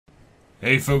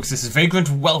Hey folks, this is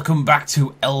Vagrant. Welcome back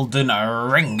to Elden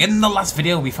Ring. In the last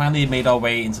video, we finally made our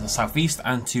way into the southeast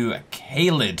and to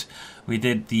Caelid. We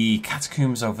did the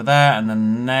catacombs over there, and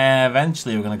then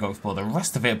eventually we're going to go explore the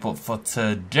rest of it. But for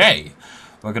today,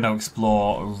 we're going to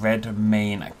explore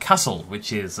Redmane Castle,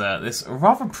 which is this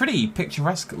rather pretty,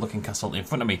 picturesque looking castle in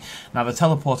front of me. Now, the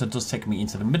teleporter does take me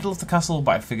into the middle of the castle,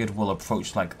 but I figured we'll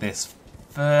approach like this.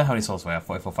 How many souls do I have?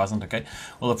 44,000, okay.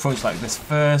 We'll approach like this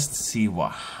first, see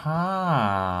what happens.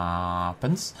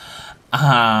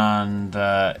 And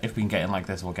if we can get in like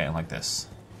this, we'll get in like this.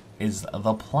 Is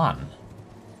the plan.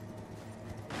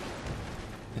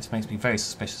 This makes me very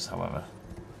suspicious, however.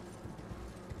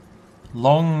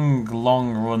 Long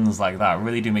runs like that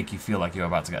really do make you feel like you're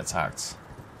about to get attacked.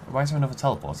 Why is there another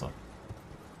teleporter?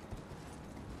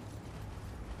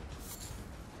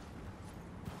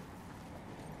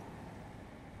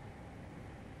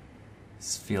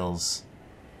 This feels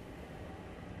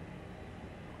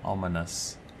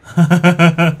ominous.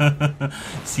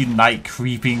 See night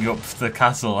creeping up the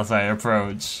castle as I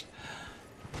approach.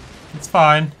 It's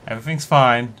fine. Everything's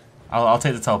fine. I'll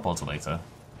take the teleporter later.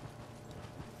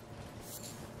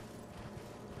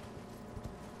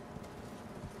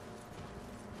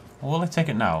 Or will I take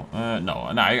it now? No,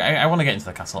 I want to get into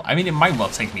the castle. I mean, it might well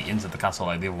take me into the castle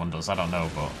like the other one does. I don't know,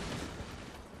 but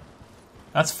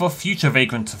that's for future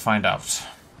Vagrant to find out.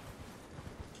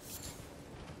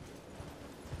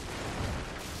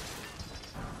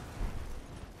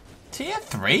 Tier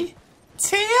 3?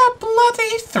 Tier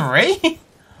bloody 3?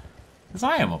 Because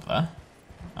I am up there.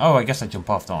 Oh, I guess I jump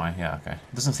off, don't I? Yeah, okay.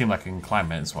 It doesn't seem like I can climb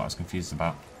it, is what I was confused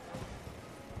about.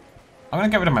 I'm going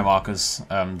to get rid of my markers.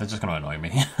 They're just going to annoy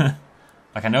me.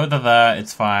 Like, I know they're there,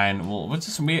 it's fine.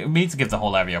 We need to give the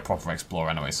whole area a proper explore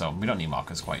anyway, so we don't need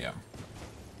markers quite yet.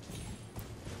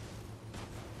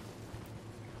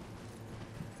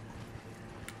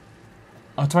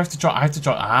 Oh, do I have to draw? I have to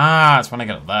draw. Ah, it's when I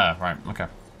get up there. Right, okay.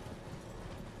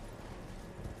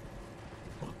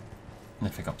 No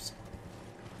pickups.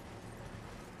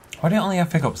 Why do I only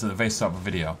have pickups at the very start of a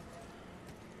video?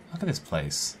 Look at this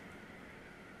place.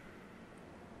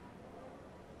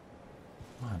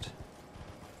 Mad.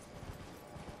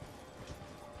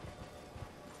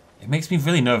 It makes me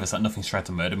really nervous that nothing's tried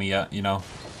to murder me yet, you know?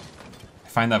 I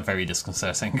find that very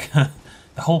disconcerting. The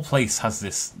whole place has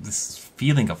this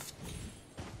feeling of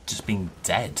just being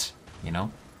dead, you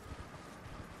know?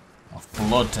 Of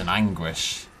blood and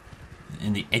anguish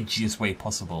in the edgiest way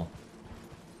possible.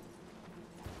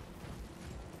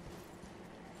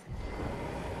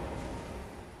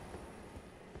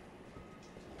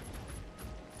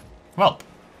 Well,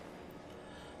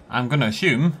 I'm going to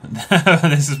assume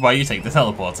this is why you take the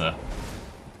teleporter.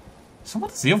 So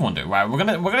what does the other one do? Right, we're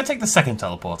gonna take the second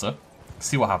teleporter,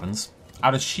 see what happens,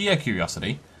 out of sheer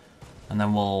curiosity. And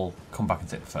then we'll come back and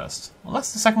take the first.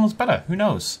 Unless the second one's better. Who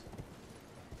knows?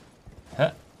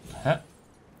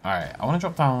 Alright, I want to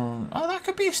drop down. Oh, that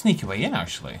could be a sneaky way in,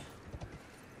 actually.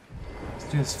 Let's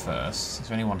do this first. Is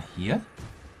there anyone here?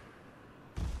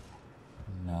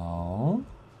 No.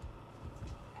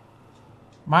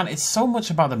 Man, it's so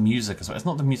much about the music as well. It's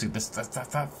not the music,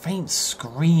 that faint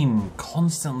scream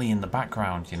constantly in the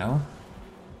background, you know?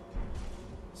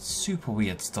 Super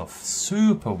weird stuff.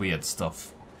 Super weird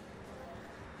stuff.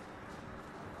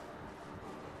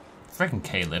 Freaking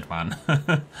Caelid, man.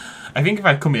 I think if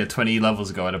I'd come here 20 levels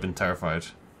ago, I'd have been terrified.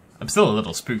 I'm still a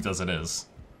little spooked as it is.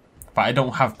 But I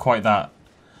don't have quite that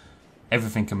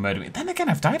everything can murder me. Then again,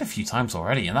 I've died a few times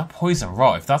already, and that poison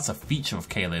rot, if that's a feature of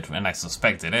Caelid, and I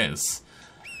suspect it is,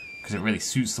 because it really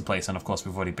suits the place, and of course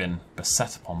we've already been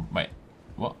beset upon. Wait,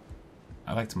 what?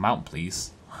 I'd like to mount,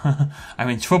 please. I'm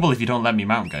in trouble if you don't let me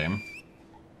mount, game.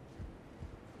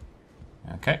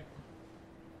 Okay.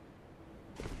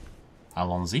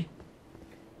 Alonzi.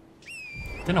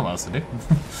 Didn't know what else to do.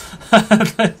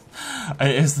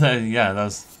 Yeah,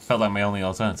 that felt like my only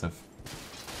alternative.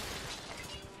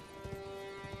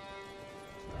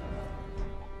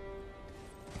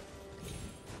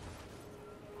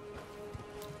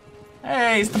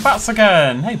 Hey, it's the bats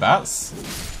again! Hey, bats.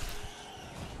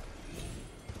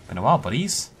 Been a while,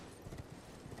 buddies.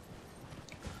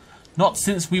 Not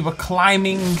since we were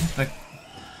climbing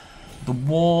the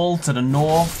wall to the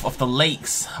north of the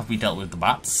lakes have we dealt with the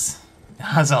bats.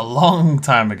 That's a long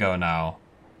time ago now.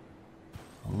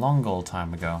 A long old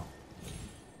time ago.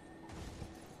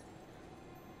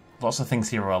 Lots of things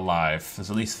here are alive.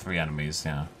 There's at least 3 enemies,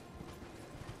 yeah.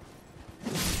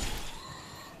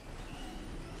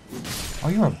 Oh,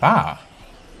 you're a bat.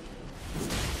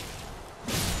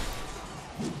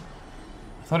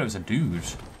 I thought it was a dude.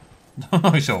 Not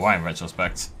really sure why in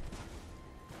retrospect.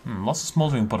 Lots of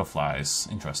smouldering butterflies.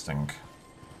 Interesting.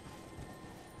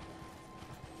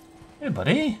 Hey,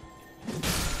 buddy.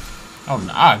 Oh,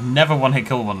 no, I've never one-hit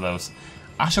killed one of those.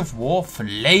 Ash of War,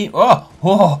 Flame...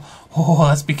 Oh,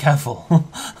 let's be careful.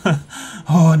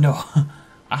 Oh, no.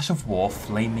 Ash of War,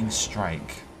 Flaming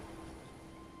Strike.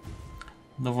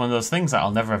 Another one of those things that I'll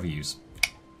never ever use.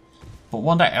 But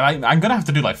one day, I'm going to have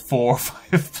to do like 4 or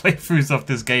 5 playthroughs of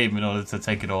this game in order to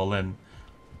take it all in.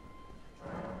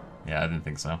 Yeah, I didn't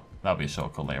think so. That'll be a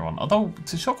shortcut later on. Although,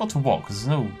 it's a shortcut to what? Because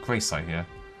there's no grace site here.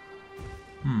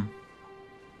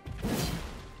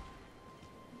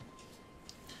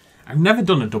 I've never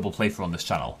done a double playthrough on this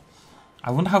channel.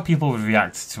 I wonder how people would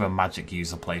react to a magic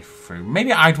user playthrough.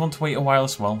 Maybe I'd want to wait a while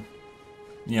as well.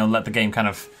 You know, let the game kind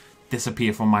of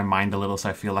disappear from my mind a little so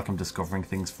I feel like I'm discovering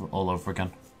things all over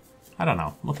again. I don't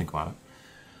know. We'll think about it.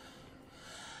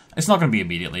 It's not going to be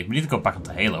immediately. We need to go back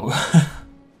onto Halo.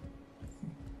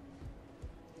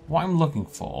 What I'm looking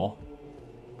for...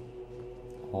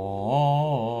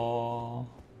 Oh...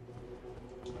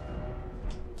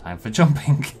 Time for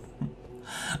jumping.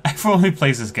 Everyone who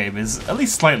plays this game is at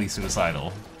least slightly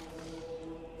suicidal.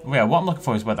 Yeah, what I'm looking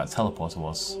for is where that teleporter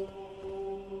was.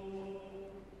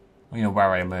 You know,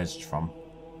 where I emerged from.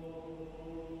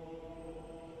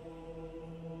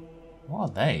 What are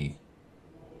they?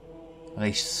 Are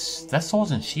they... They're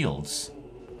swords and shields.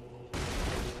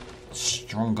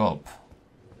 Strung up.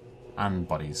 And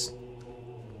bodies.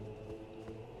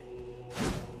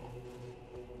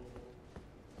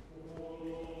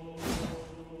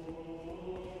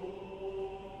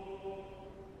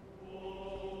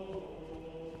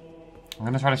 I'm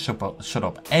going to try to shut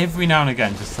up every now and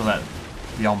again just to let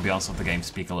the ambiance of the game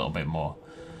speak a little bit more.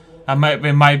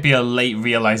 It might be a late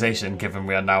realization given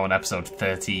we are now on episode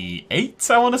 38,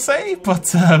 I want to say,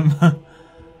 but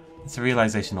it's a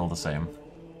realization all the same.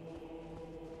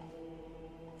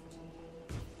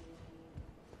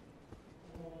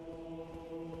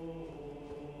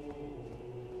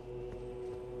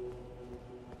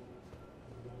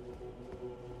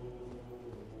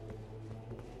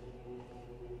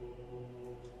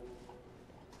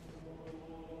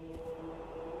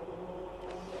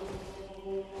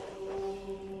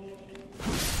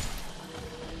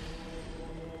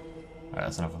 Alright,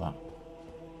 that's enough of that.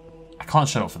 I can't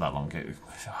shut up for that long.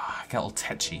 I get all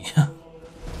tetchy.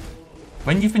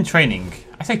 When you've been training...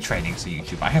 I say training as a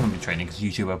YouTuber. I haven't been training as a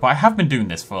YouTuber, but I have been doing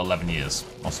this for 11 years.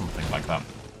 Or something like that.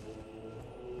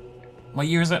 What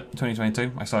year is it?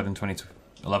 2022? I started in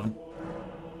 2011.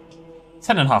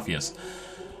 10 and a half years.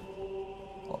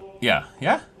 Yeah.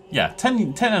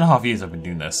 10 and a half years I've been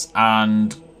doing this.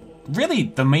 And really,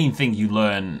 the main thing you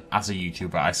learn as a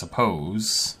YouTuber, I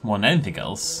suppose, more than anything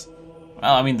else...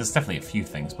 Well, I mean, there's definitely a few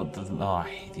things, but... Oh, I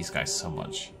hate these guys so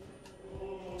much.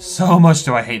 So much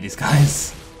do I hate these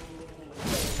guys.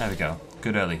 There we go.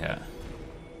 Good early hit.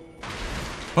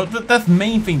 But the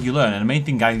main thing you learn, and the main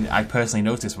thing I personally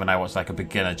notice when I watch like a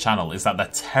beginner channel, is that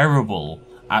they're terrible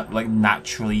at like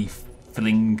naturally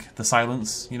filling the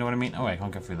silence. You know what I mean? Oh, wait, I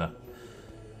can't get through that.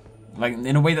 Like,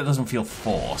 in a way that doesn't feel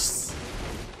forced.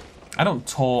 I don't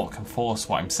talk and force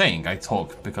what I'm saying. I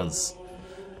talk because...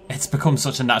 It's become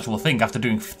such a natural thing after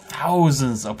doing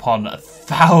thousands upon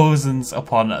thousands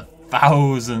upon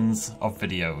thousands of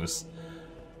videos.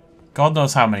 God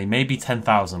knows how many, maybe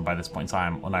 10,000 by this point in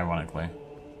time, unironically.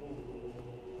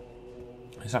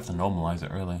 I just have to normalize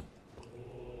it, really.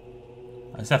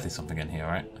 There's definitely something in here,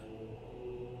 right?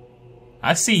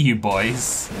 I see you,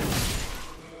 boys.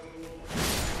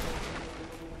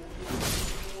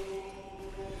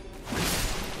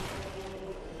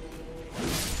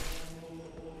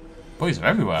 Boys are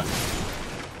everywhere.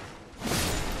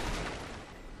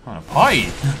 On a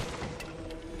party.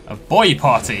 A boy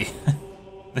party.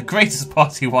 The greatest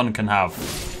party one can have.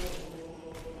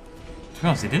 To be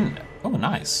honest, they didn't. Oh,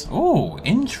 nice. Oh,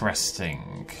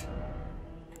 interesting.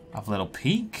 Have a little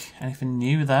peek. Anything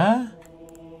new there?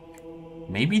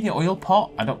 Maybe the oil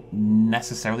pot? I don't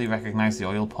necessarily recognize the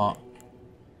oil pot.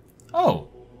 Oh.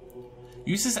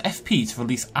 Uses FP to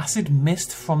release acid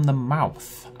mist from the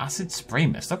mouth. Acid spray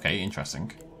mist. Okay,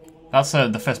 interesting. That's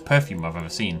the first perfume I've ever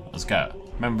seen us get.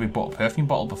 Remember we bought a perfume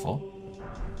bottle before?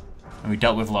 And we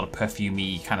dealt with a lot of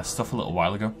perfumey kind of stuff a little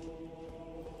while ago.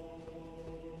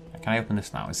 Can I open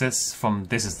this now? Is this from...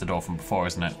 This is the door from before,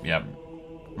 isn't it? Yeah.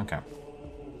 Okay.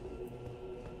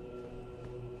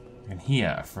 I can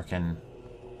hear a frickin'...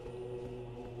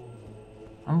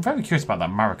 I'm very curious about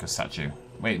that Marika statue.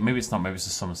 Wait, maybe it's not. Maybe it's a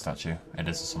summon statue. It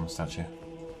is a summon statue.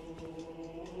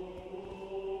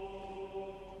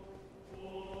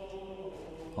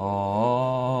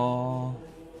 Oh.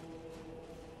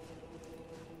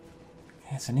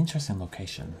 Yeah, it's an interesting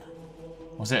location.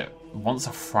 Was it once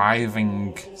a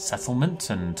thriving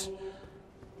settlement and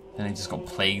Then he just got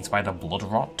plagued by the blood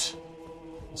rot.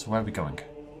 So where are we going?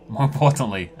 More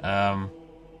importantly, where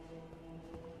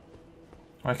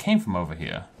I came from over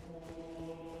here.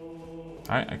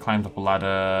 Alright, I climbed up a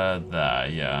ladder there,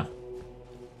 yeah.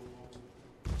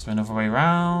 Is there another way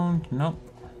around? Nope.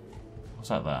 What's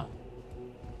that there?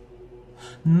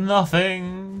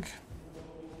 Nothing!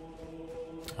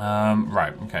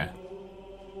 Right, okay.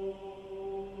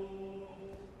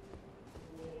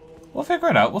 We'll figure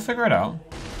it out, we'll figure it out.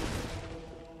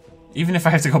 Even if I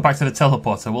have to go back to the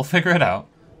teleporter, we'll figure it out.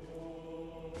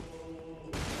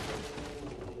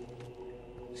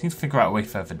 Just need to figure out a way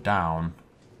further down.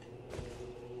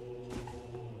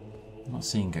 I'm not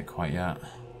seeing it quite yet.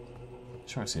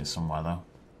 Sure I see it somewhere though.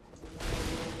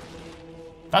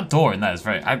 That door in there is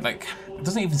very... it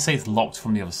doesn't even say it's locked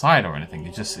from the other side or anything.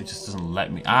 It just doesn't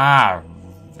let me... Ah!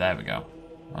 There we go.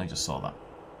 I just saw that.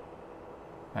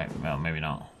 Wait, well, maybe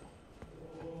not.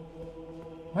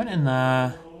 Went in there.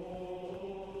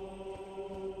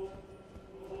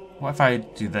 What if I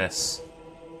do this?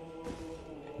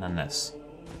 And then this?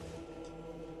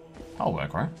 That'll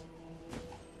work, right?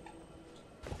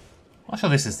 I'm not sure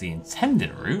this is the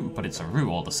intended route, but it's a route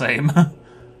all the same.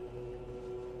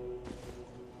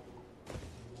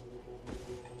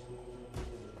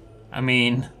 I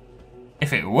mean,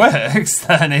 if it works,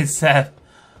 then it's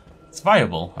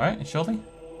viable, right? Surely?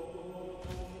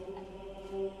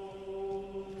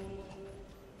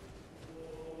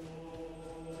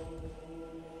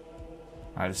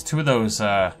 Alright, there's two of those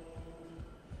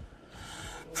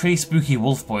pretty spooky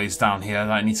wolf boys down here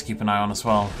that I need to keep an eye on as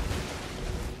well.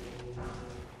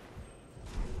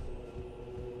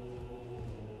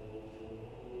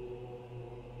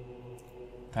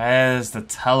 There's the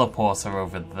teleporter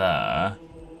over there.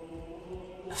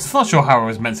 I'm still not sure how I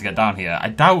was meant to get down here. I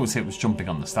doubt it was jumping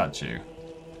on the statue.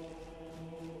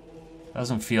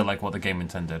 Doesn't feel like what the game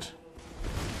intended.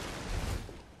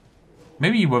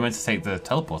 Maybe you were meant to take the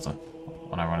teleporter,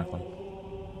 unironically.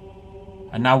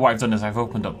 And now what I've done is I've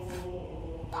opened up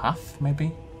a path,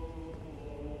 maybe?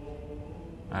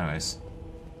 Anyways.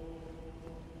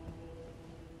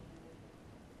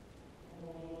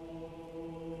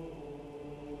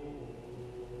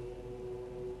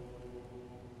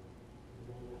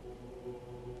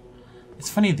 It's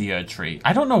funny, the Erdtree.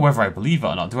 I don't know whether I believe it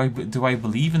or not. Do I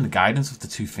believe in the guidance of the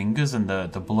two fingers and the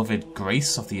beloved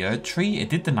grace of the Erdtree? It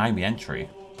did deny me entry.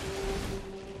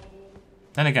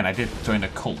 Then again, I did join a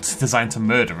cult designed to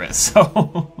murder it, so...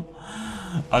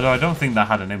 Although I don't think that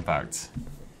had an impact.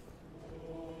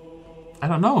 I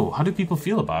don't know. How do people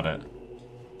feel about it?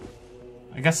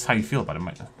 I guess how you feel about it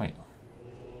might... Wait.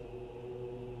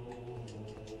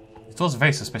 It's also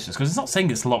very suspicious, because it's not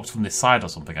saying it's locked from this side or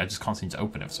something. I just can't seem to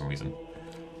open it for some reason.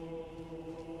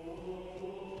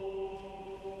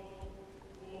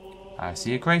 I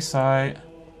see a grey site.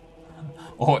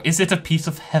 Or is it a piece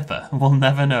of heather? We'll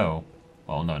never know.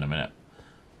 Well, no, in a minute.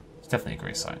 It's definitely a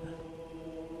grey site.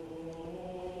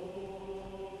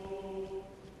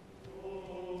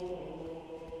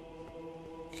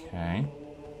 Okay.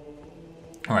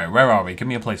 Alright, where are we? Give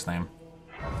me a place name.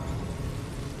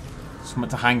 Something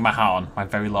to hang my hat on. My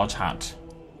very large hat.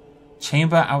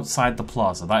 Chamber outside the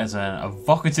plaza. That is an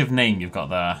evocative name you've got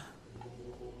there.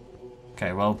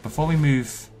 Okay, well, before we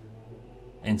move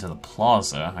into the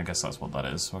plaza, I guess that's what that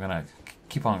is. We're gonna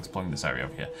keep on exploring this area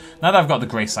over here. Now that I've got the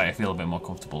grey site, I feel a bit more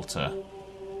comfortable to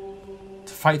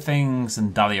fight things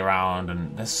and dally around,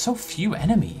 and there's so few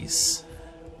enemies.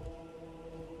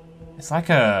 It's like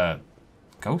a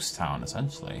ghost town,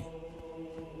 essentially.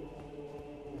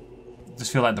 I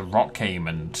just feel like the rot came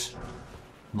and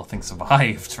nothing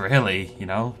survived, really, you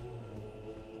know?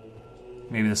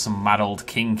 Maybe there's some mad old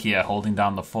king here holding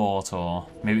down the fort, or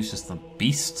maybe it's just the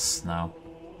beasts now.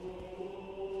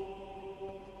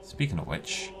 Speaking of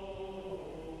which...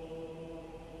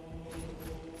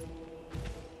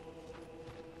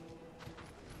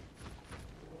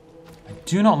 I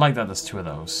do not like that there's two of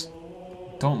those.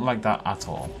 Don't like that at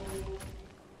all.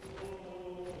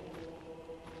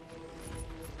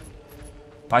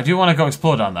 But I do want to go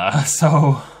explore down there,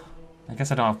 so... I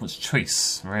guess I don't have much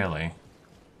choice, really.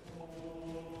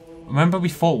 Remember we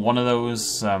fought one of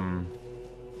those, in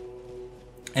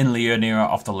Leonera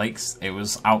off the lakes? It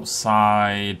was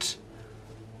outside...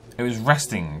 It was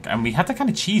resting, and we had to kind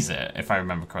of cheese it, if I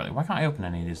remember correctly. Why can't I open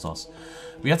any of these doors?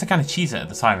 We had to kind of cheese it at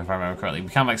the time, if I remember correctly. We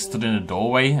kind of like stood in a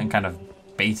doorway and kind of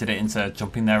baited it into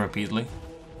jumping there repeatedly.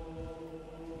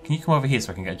 Can you come over here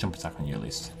so I can get a jump attack on you at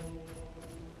least?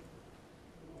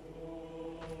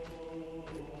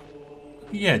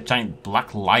 Yeah, giant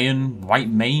black lion, white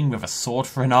mane with a sword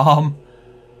for an arm.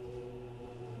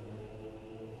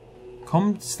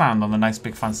 Come stand on the nice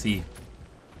big fancy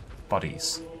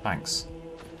bodies. Thanks.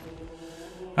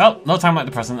 Well, no time like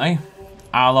the present, eh?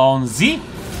 Allons-y.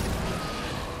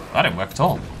 That didn't work at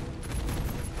all.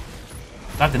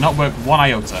 That did not work one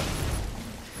iota.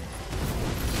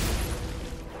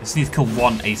 Just need to kill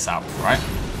one ASAP, right?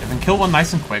 If I can kill one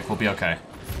nice and quick, we'll be okay.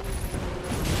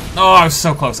 Oh, I was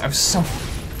so close. I was so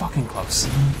fucking close.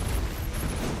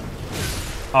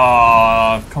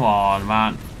 Oh, come on,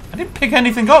 man. I didn't pick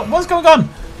anything up. What's going on?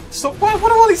 Stop. What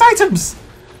are all these items?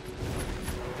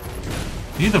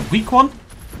 Are you the weak one?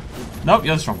 Nope,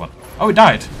 you're the strong one. Oh, it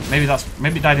died. Maybe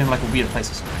it died in like a weird place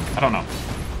or something. I don't know.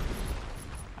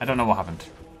 I don't know what happened.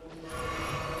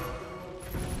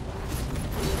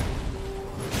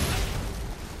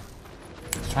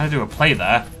 I was trying to do a play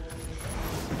there.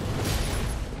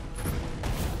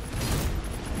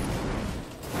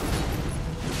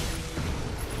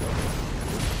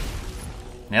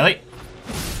 Nearly.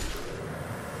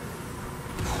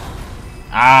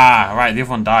 Ah, right, the other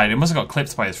one died. It must have got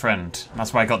clipped by his friend.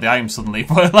 That's why I got the item suddenly.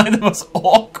 But like the most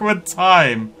awkward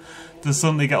time to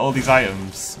suddenly get all these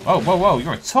items. Oh, whoa, whoa,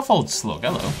 you're a tough old slug.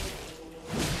 Hello.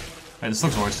 Wait, the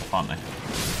slugs are always tough, aren't they?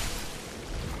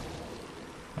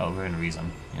 Well, within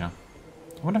reason, you know.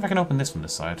 I wonder if I can open this from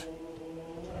this side.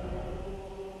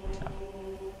 No.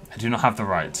 I do not have the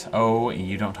right. Oh,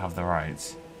 you don't have the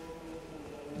right.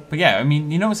 But yeah, I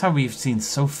mean, you notice how we've seen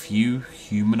so few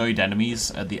humanoid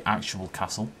enemies at the actual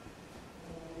castle?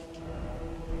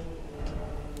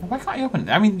 Why can't I open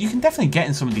it? I mean, you can definitely get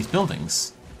in some of these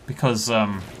buildings. Because,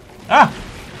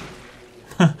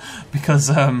 because,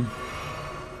 I've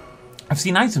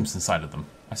seen items inside of them.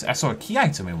 I saw a key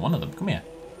item in one of them. Come here.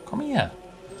 Come here.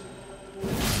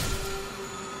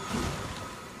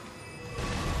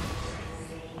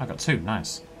 I got two.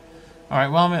 Nice. Alright,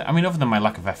 well, I mean, other than my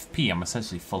lack of FP, I'm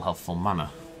essentially full health, full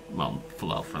mana. Well,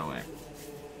 full health in a way.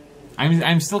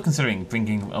 I'm still considering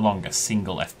bringing along a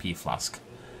single FP flask.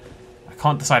 I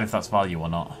can't decide if that's value or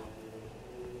not.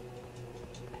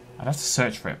 I'd have to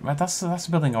search for it. That's the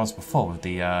building I was before with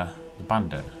the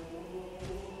bandit.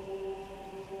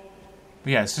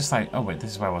 But yeah, it's just like... Oh, wait,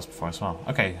 this is where I was before as well.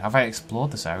 Okay, have I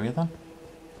explored this area then?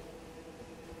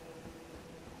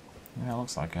 Yeah, it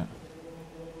looks like it.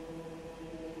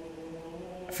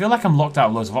 I feel like I'm locked out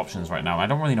of loads of options right now. I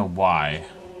don't really know why.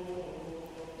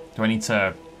 Do I need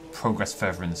to progress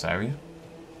further in this area?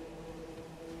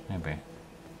 Maybe.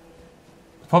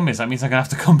 The problem is that means I'm going to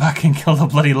have to come back and kill the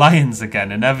bloody lions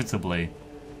again, inevitably.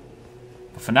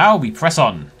 But for now, we press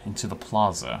on into the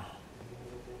plaza.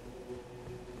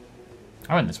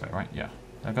 I went this way, right? Yeah.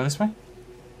 Did I go this way?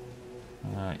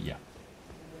 Yeah.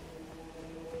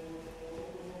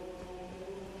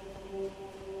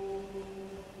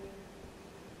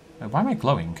 Wait, why am I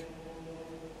glowing?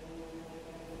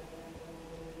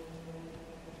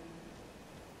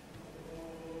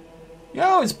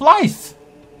 Yo, it's Blythe!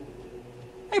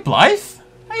 Hey Blythe!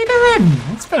 How you doing?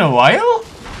 It's been a while.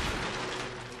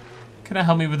 Could I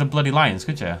help me with the bloody lions,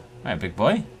 could you? Right, big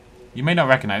boy. You may not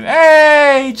recognize...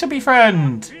 Hey, chubby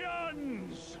friend!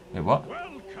 Wait, what?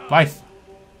 Blythe.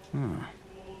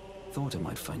 Thought I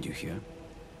might find you here.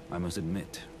 I must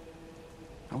admit,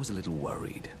 I was a little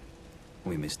worried.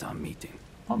 We missed our meeting.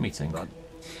 What meeting? But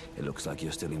it looks like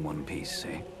you're still in one piece,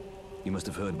 eh? You must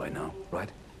have heard by now,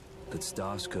 right? That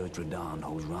STARSCOURGE RADAHN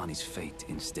holds Ranni's fate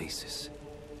in stasis.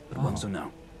 But once or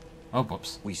now. Oh,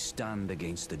 whoops. We stand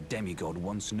against the demigod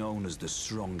once known as the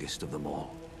strongest of them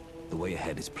all. The way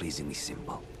ahead is pleasingly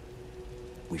simple.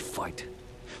 We fight,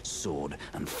 sword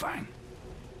and fang.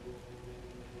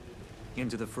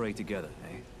 Into the fray together,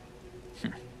 eh?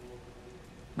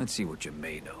 Let's see what you're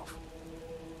made of.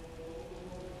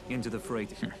 Into the fray.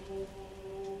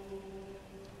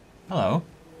 Hello.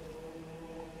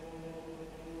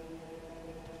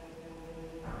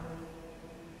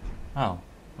 Oh,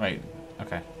 wait.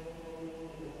 Okay.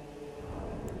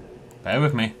 Bear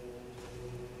with me.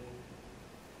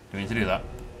 Do we need to do that?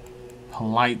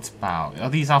 Polite bow. Are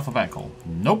these alphabetical?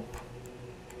 Nope.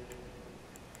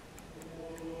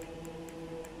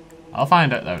 I'll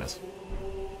find it. There it is.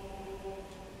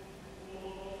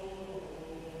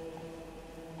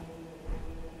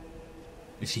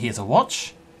 Is she here to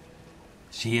watch?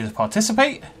 Is she here to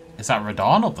participate? Is that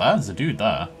Radahn up there? There's a dude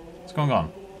there. What's going on?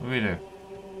 What do we do?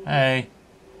 Hey.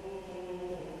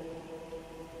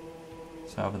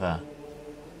 It's over there.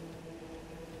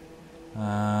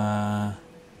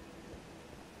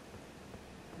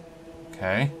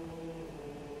 Okay.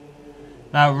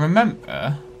 Now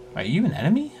remember... Wait, are you an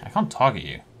enemy? I can't target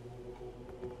you.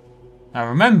 Now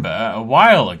remember, a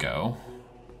while ago...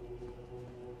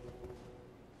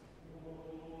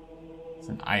 There's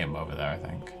an item over there, I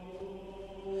think.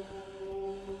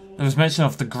 There was mention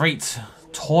of the Great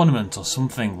Tournament or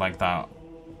something like that.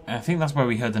 And I think that's where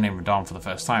we heard the name Radahn for the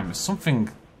first time. It's something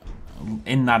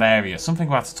in that area. Something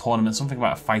about a tournament, something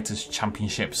about a fighters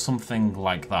championship, something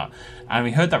like that. And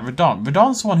we heard that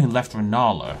Radahn's the one who left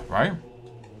Rennala, right?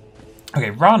 Okay,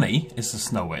 Rani is the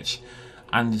Snow Witch.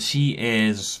 And she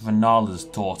is Rennala's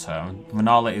daughter.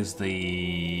 Rennala is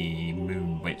the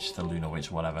Moon Witch, the Lunar Witch,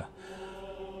 whatever.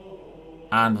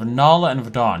 And Rennala and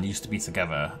Radahn used to be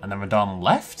together. And then Radahn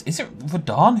left? Is it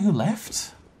Radahn who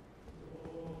left?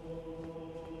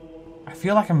 I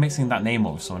feel like I'm mixing that name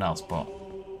up with someone else, but...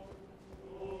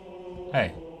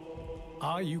 Hey.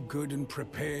 Are you good and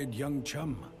prepared, young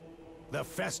chum? The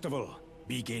festival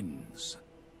begins.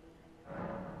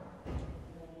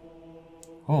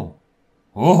 Oh.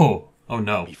 Oh. Oh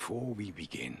no. Before we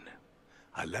begin,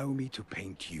 allow me to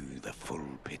paint you the full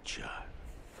picture.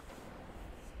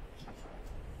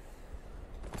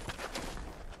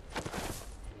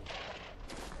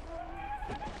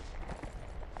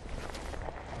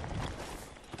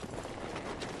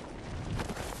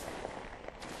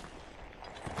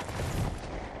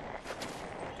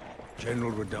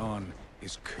 General Radahn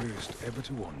is cursed ever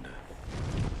to wander.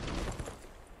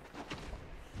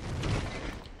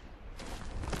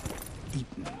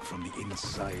 Eaten from the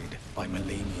inside by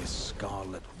Melania's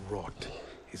scarlet rot,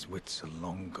 his wits are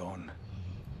long gone.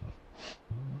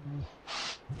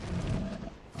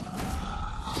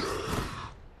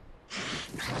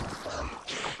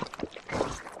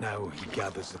 Now he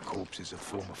gathers the corpses of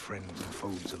former friends and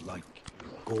foes alike,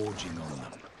 gorging on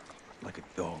them like a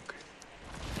dog.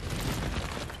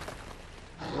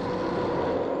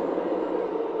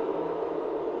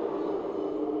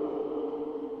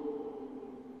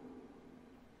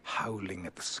 Howling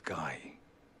at the sky.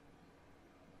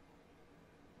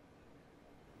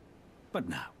 But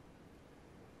now,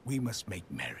 we must make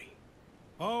merry.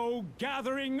 Oh,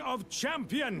 gathering of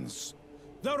champions!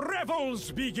 The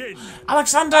revels begin!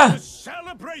 Alexander! The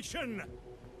celebration!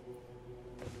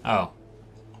 Oh.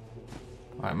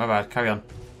 Alright, my bad. Carry on.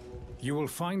 You will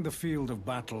find the field of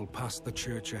battle past the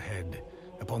church ahead,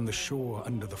 upon the shore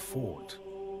under the fort.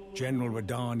 General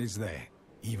Radahn is there,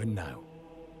 even now,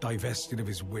 divested of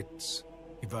his wits,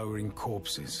 devouring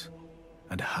corpses,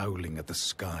 and howling at the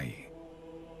sky.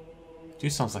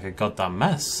 Dude sounds like a goddamn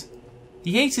mess.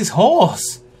 He ate his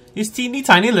horse! His teeny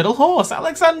tiny little horse!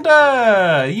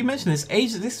 Alexander! You mentioned this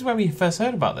ages. This is where we first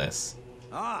heard about this.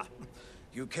 Ah,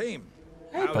 you came.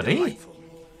 Hey, How buddy. delightful.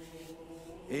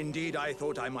 Indeed, I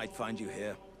thought I might find you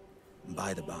here.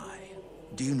 By the by,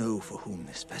 do you know for whom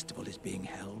this festival is being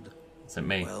held? Is it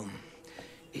me? Well,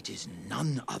 it is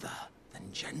none other than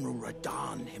General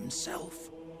Radahn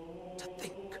himself. To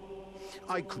think,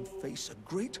 I could face a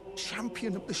great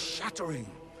champion of the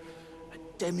Shattering, a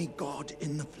demigod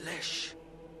in the flesh.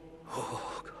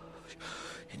 Oh, gosh,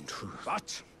 in truth.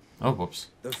 But Oh, whoops.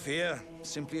 the fear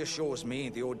simply assures me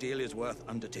the ordeal is worth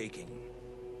undertaking.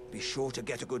 Be sure to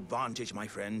get a good vantage, my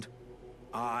friend.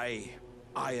 I,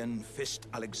 Iron Fist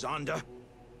Alexander,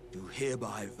 do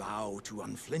hereby vow to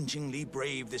unflinchingly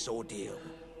brave this ordeal.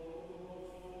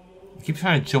 You keep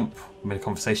trying to jump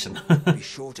mid-conversation. Be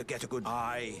sure to get a good...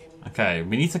 Okay,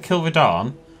 we need to kill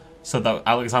Radahn so that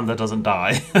Alexander doesn't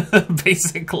die,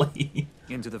 basically.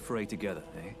 Into the fray together,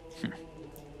 eh?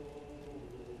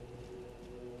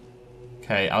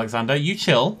 Okay, Alexander, you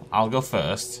chill. I'll go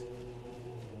first.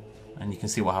 And you can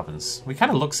see what happens. We kind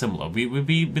of look similar.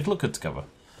 We'd look good together.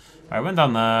 Alright, went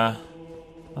down there.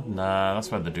 Nothing there.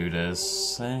 That's where the dude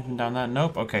is. Anything down there?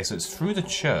 Nope. Okay, so it's through the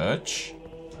church.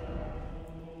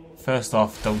 First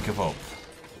off, don't give up.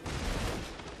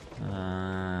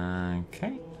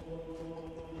 Okay.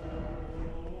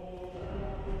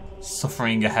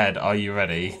 Suffering ahead. Are you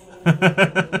ready?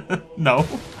 No.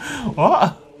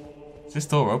 What? Is this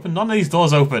door open? None of these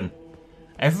doors open.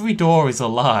 Every door is a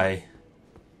lie.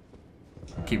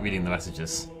 I'll keep reading the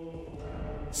messages.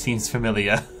 Seems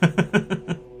familiar.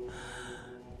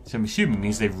 So I'm assuming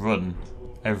means they've run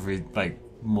every, like,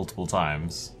 multiple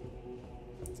times.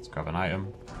 Let's grab an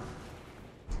item.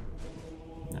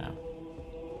 No.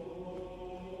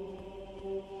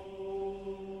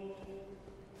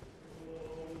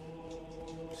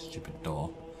 Stupid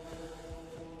door.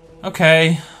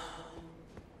 Okay.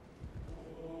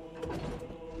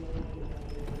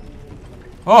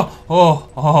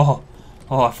 Oh,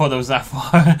 I thought there was that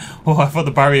far. Oh, I thought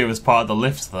the barrier was part of the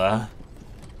lift there.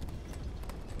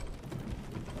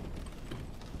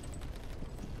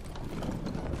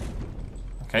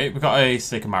 Okay, we got a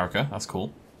Stake of Marika. That's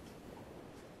cool.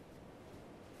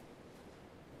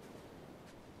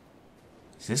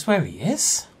 Is this where he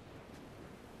is?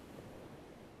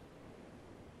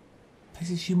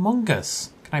 This is humongous.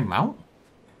 Can I mount?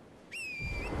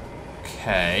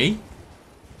 Okay.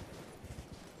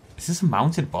 Is this a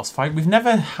mounted boss fight? We've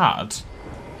never had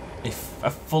a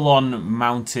full-on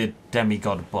mounted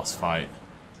demigod boss fight.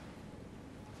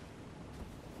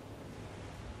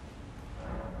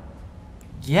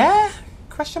 Yeah?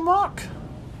 Question mark?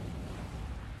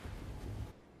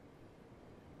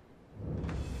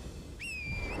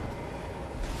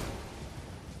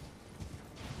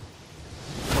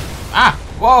 Ah!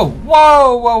 Whoa!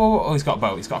 Whoa! Whoa! Whoa! Oh, he's got a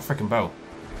bow. He's got a freaking bow.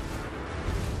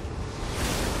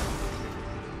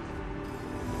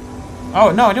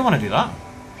 Oh, no, I didn't want to do that.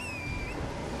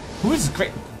 Who is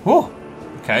great? Whoa!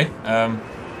 Okay,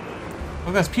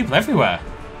 look, there's people everywhere.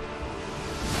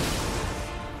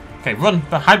 Okay, run,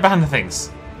 but hide behind the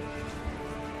things.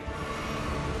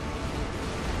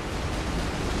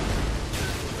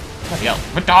 Bloody hell.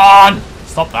 Radahn!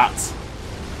 Stop that.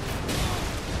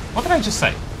 What did I just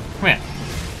say? Come here.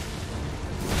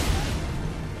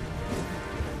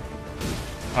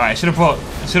 Alright, I should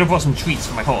have brought some treats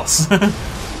for my horse.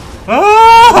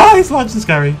 Ah, he's large and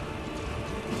scary.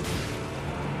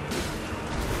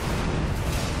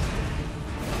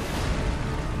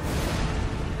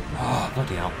 Oh,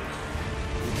 bloody hell.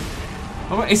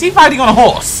 Oh, is he riding on a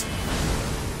horse?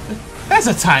 There's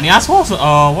a tiny ass horse.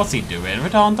 Oh, what's he doing?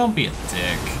 Radahn, don't be a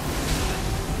dick.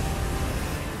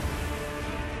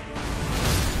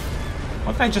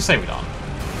 What did I just say, Radahn?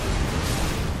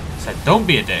 I said, don't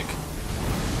be a dick.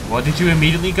 What did you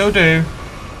immediately go do?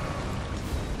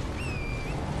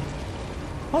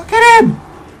 Look at him!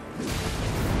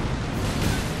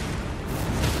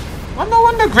 Well, no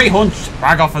wonder Great Horn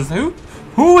Tragoff is who?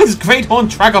 Who is Great Horn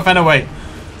Tragoff anyway?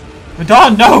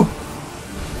 Radahn, no!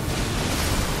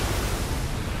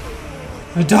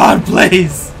 Radahn,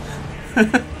 please!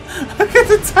 Look at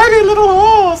the tiny little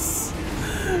horse!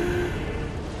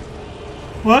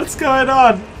 What's going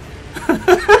on?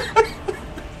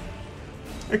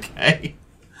 Okay.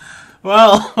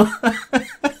 Well...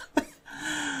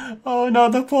 Oh no,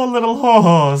 the poor little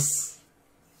horse.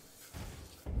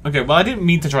 Okay, well I didn't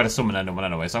mean to try to summon anyone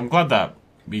anyway, so I'm glad that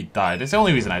we died. It's the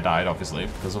only reason I died, obviously,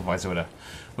 because otherwise I would have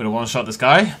one-shot this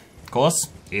guy. Of course,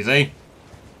 easy.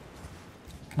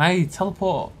 Can I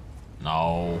teleport?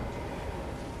 No.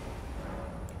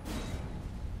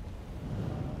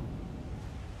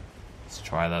 Let's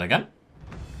try that again.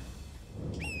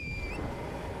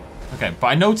 Okay, but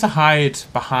I know to hide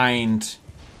behind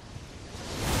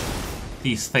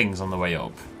these things on the way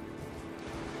up.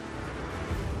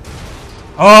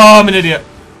 Oh, I'm an idiot.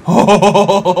 Oh,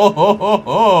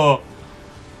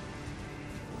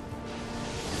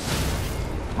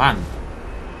 man,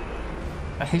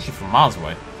 that hits you from miles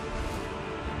away.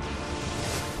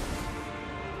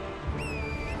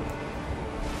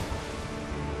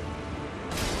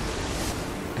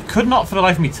 I could not for the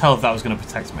life of me tell if that was going to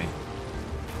protect me.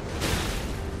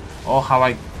 Or how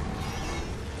I...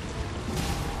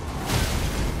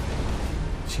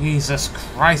 Jesus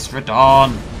Christ,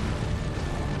 Radahn.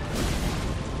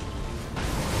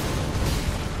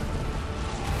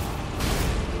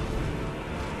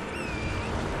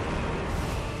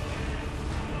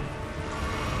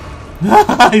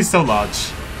 He's so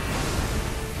large.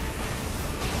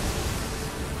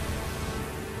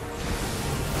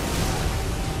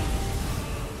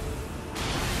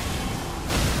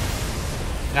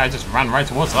 Yeah, I just ran right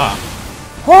towards that.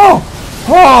 Oh!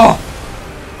 Oh!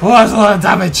 Oh, that's a lot of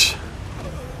damage.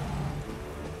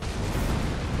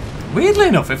 Weirdly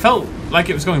enough, it felt like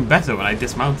it was going better when I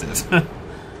dismounted.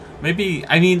 Maybe,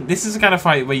 I mean, this is the kind of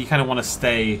fight where you kind of want to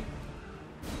stay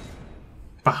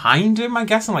behind him, I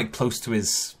guess, and like close to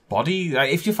his body.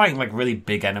 Like, if you're fighting like really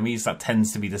big enemies, that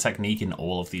tends to be the technique in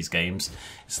all of these games.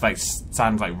 It's like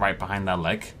stand like right behind their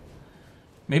leg.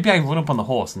 Maybe I run up on the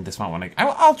horse and dismount when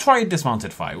I'll try a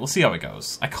dismounted fight. We'll see how it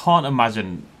goes. I can't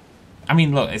imagine. I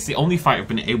mean, look, it's the only fight I've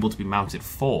been able to be mounted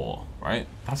for, right?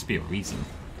 There has to be a reason.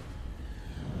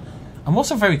 I'm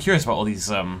also very curious about all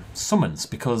these summons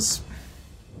because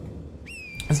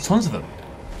there's tons of them.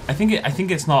 I think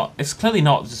it's not. It's clearly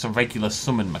not just a regular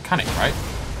summon mechanic, right?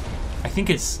 I think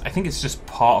it's just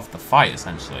part of the fight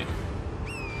essentially.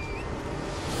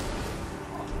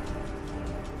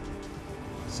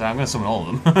 So I'm gonna summon all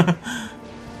of them.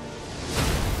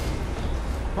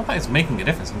 Not that it's making a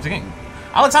difference. I'm thinking,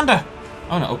 Alexander.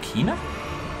 Oh no, Okina.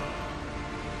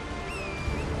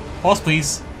 Horse,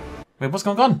 please. Wait, what's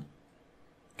going on?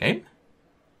 Game?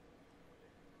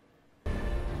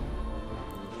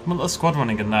 One little squad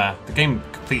running in there. The game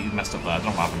completely messed up there. I don't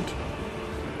know what happened.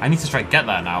 I need to try to get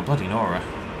there now. Bloody Nora.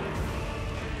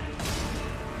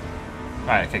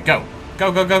 Right, okay, go.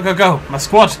 Go, go, go, go, go. My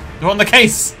squad. They're on the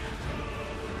case.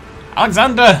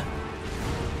 Alexander!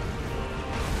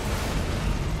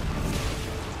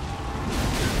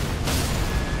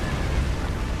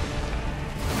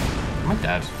 Am I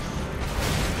dead?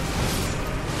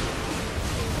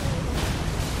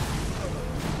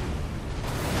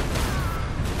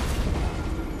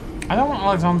 I don't want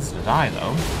Alexander to die,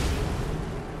 though.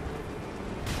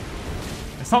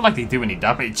 It's not like they do any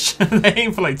damage. They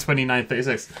aim for like 29,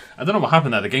 36. I don't know what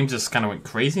happened there. The game just kind of went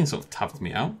crazy and sort of tapped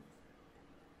me out.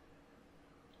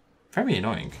 Very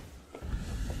annoying.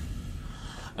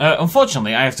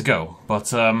 Unfortunately, I have to go.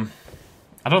 But I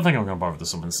don't think I'm going to bother with the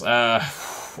summons.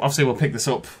 Obviously, we'll pick this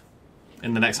up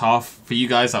in the next half. For you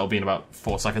guys, that will be in about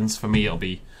 4 seconds. For me, it'll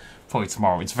be probably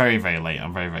tomorrow. It's very, very late.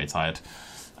 I'm very, very tired.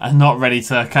 I'm not ready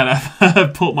to kind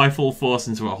of put my full force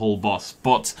into a whole boss.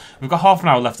 But we've got half an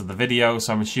hour left of the video,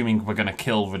 so I'm assuming we're going to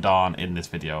kill Radahn in this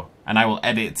video. And I will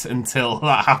edit until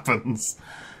that happens.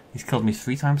 He's killed me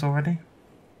 3 times already.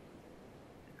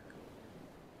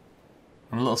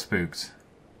 I'm a little spooked.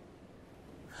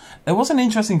 There was an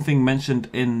interesting thing mentioned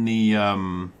in the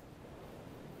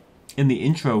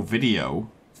intro video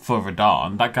for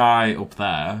Radahn. That guy up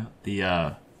there,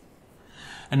 the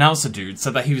announcer dude,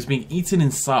 said that he was being eaten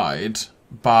inside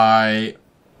by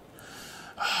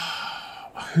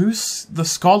who's the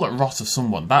Scarlet Rot of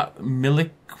someone? That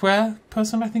Miliquare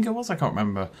person, I think it was. I can't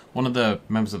remember. One of the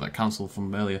members of that council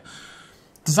from earlier.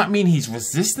 Does that mean he's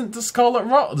resistant to Scarlet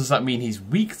Rot, or does that mean he's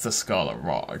weak to Scarlet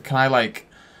Rot? Can I like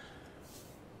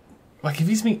if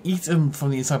he's being eaten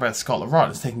from the inside by a Scarlet Rot,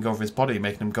 it's taking over his body,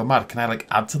 making him go mad. Can I like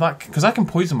add to that? Because I can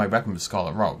poison my weapon with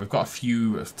Scarlet Rot. We've got a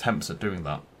few attempts at doing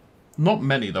that. Not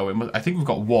many, though. I think we've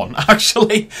got 1,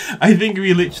 actually. I think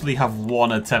we literally have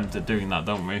 1 attempt at doing that,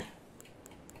 don't we?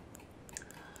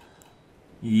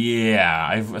 Yeah,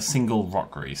 I have a single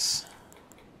rock grease.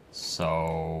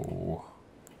 So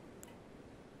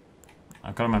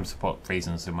I've got to remember to put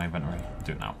raisins in my inventory. I'll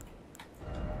do it now.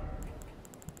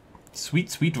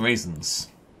 Sweet, sweet raisins.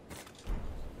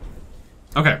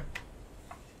 Okay.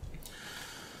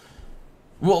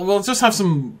 We'll just have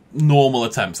some normal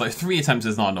attempts. Like 3 attempts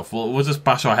is not enough. We'll just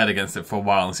bash our head against it for a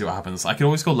while and see what happens. I can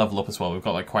always go level up as well. We've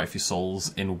got like quite a few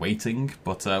souls in waiting,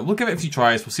 but we'll give it a few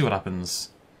tries. We'll see what happens.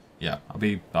 Yeah, I'll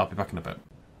be back in a bit.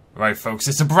 Right, folks,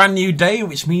 it's a brand new day,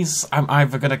 which means I'm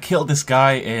either gonna kill this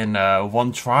guy in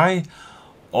 1 try,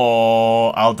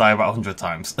 or I'll die about 100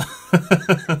 times.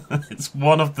 It's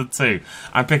one of the 2.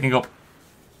 I'm picking up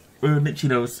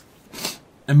literally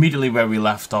immediately where we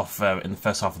left off in the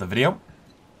first half of the video.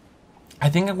 I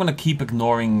think I'm going to keep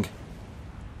ignoring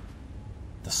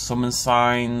the summon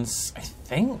signs. I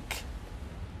think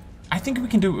we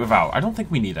can do it without. I don't think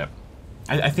we need it.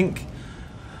 I think,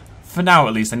 for now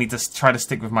at least, I need to try to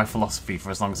stick with my philosophy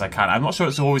for as long as I can. I'm not sure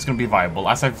it's always going to be viable,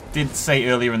 as I did say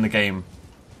earlier in the game,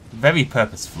 very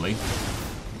purposefully.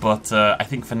 But I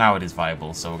think for now it is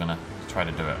viable, so we're going to try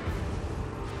to do it.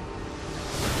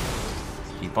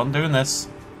 Keep on doing this.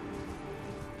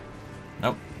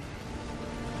 Nope.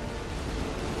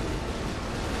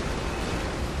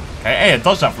 Okay, hey, I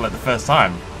dodged that for like the first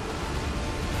time.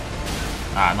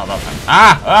 Ah, not that time.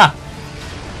 Ah!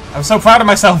 I was so proud of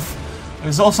myself. It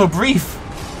was all so brief.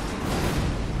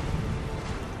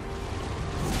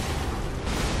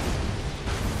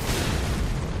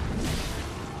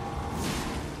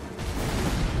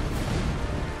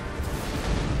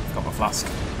 Got my flask.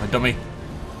 My dummy.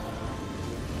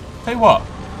 Tell you what,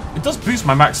 it does boost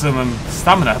my maximum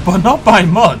stamina, but not by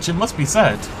much, it must be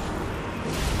said.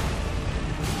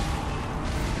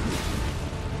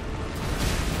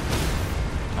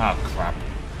 Oh, crap.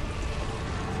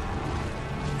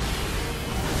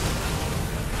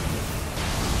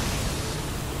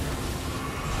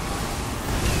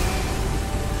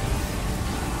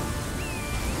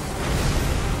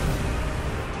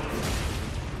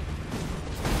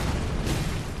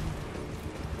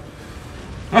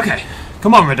 Okay,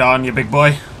 come on, Radahn, you big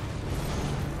boy.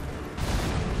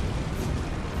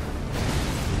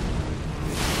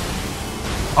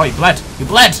 Oh, he bled. He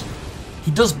bled!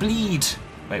 He does bleed.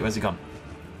 Wait, where's he gone?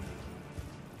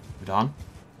 Radahn?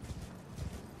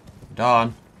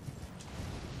 Radahn?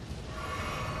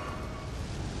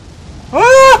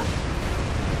 Ah!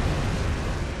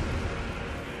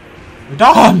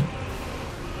 Radahn!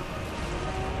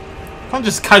 Can't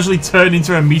just casually turn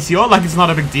into a meteor like it's not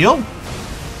a big deal.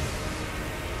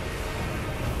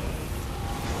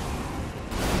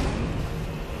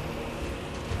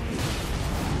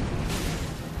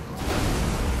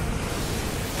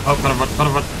 Oh, gotta run, gotta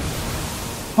run.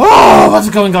 Oh, what's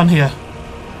going on here?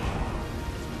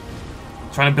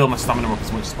 Trying to build my stamina up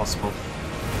as much as possible.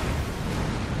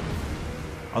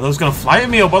 Are those gonna fly at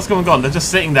me or what's going on? They're just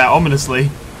sitting there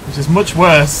ominously. Which is much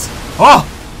worse. Oh!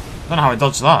 I don't know how I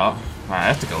dodged that. Right, I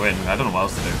have to go in. I don't know what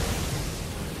else to do.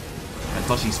 Right,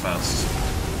 dodge these first.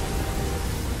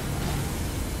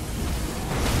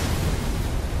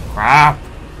 Crap!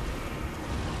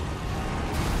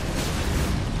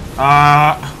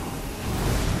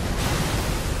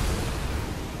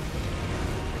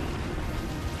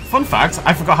 Fun fact,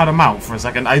 I forgot how to mount for a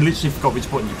second. I literally forgot which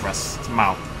button you press to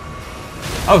mount.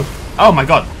 Oh my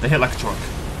god, they hit like a truck.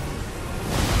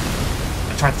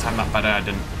 I tried to time that better, I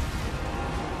didn't.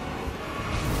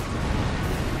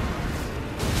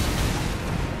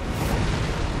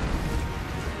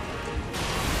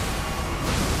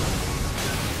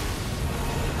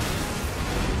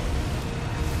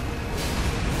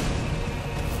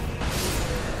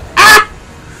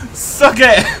 Suck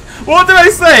it! What did I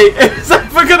say? It was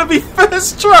either going to be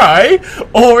first try,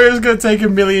 or it was going to take a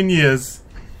million years.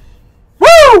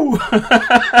 Woo!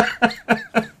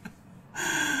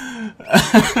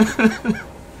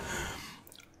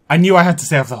 I knew I had to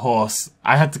stay off the horse.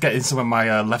 I had to get in some of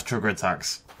my left trigger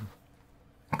attacks.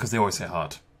 Because they always hit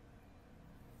hard.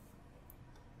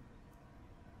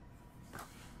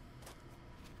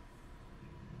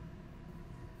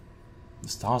 The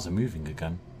stars are moving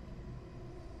again.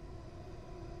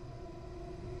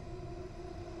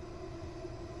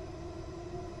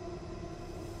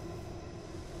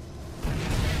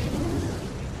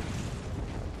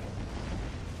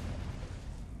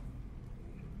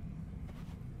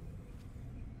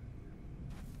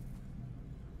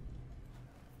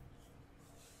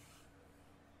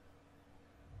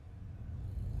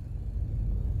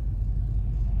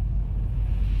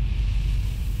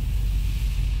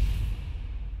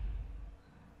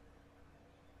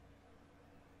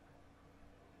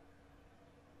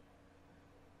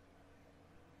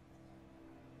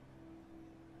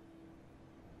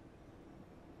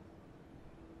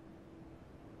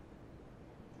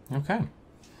 Okay.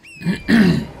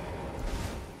 I'm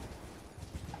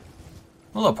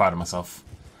a little proud of myself.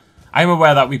 I'm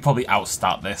aware that we probably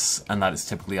outstat this, and that it's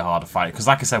typically a harder fight. Because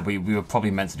like I said, we were probably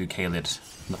meant to do Caelid.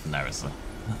 Nothing there, is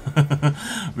there?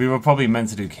 We were probably meant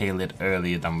to do Caelid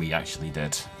earlier than we actually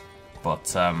did.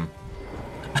 But,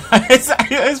 I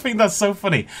just think that's so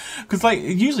funny. Because, like,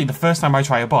 usually the first time I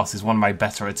try a boss is one of my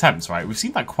better attempts, right? We've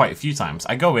seen that quite a few times.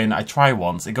 I go in, I try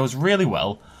once, it goes really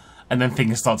well. And then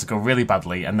things start to go really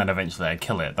badly, and then eventually I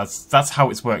kill it. That's how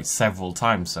it's worked several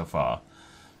times so far.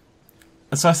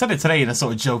 And so I said it today in a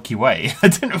sort of jokey way. I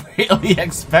didn't really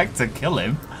expect to kill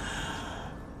him.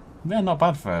 Yeah, not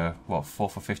bad for, what,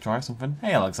 4th or 5th try or something?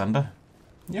 Hey, Alexander.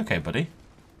 You okay, buddy?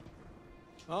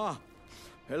 Ah,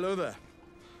 hello there.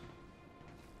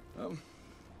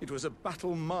 It was a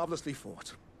battle marvelously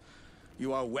fought.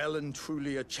 You are well and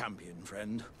truly a champion,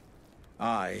 friend.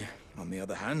 I, on the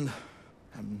other hand,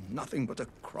 am nothing but a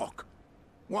crock.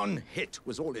 One hit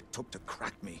was all it took to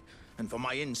crack me, and for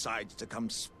my insides to come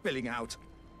spilling out.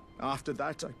 After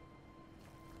that,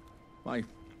 I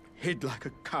hid like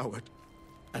a coward.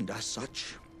 And as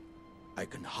such, I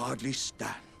can hardly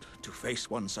stand to face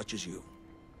one such as you.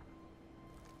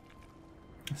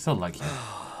 I still like you.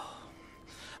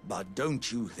 But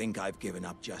don't you think I've given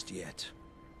up just yet.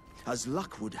 As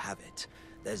luck would have it,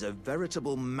 there's a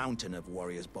veritable mountain of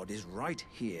warriors' bodies right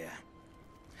here.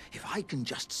 If I can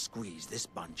just squeeze this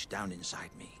bunch down inside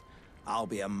me, I'll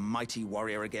be a mighty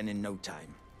warrior again in no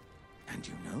time. And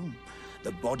you know,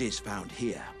 the bodies found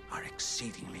here are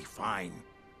exceedingly fine.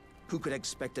 Who could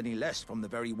expect any less from the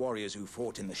very warriors who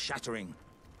fought in the Shattering?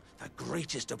 The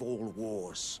greatest of all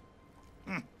wars.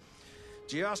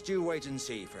 Just you wait and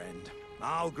see, friend.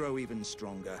 I'll grow even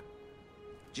stronger.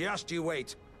 Just you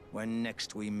wait when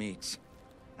next we meet.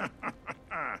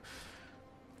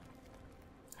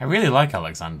 I really like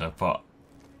Alexander, but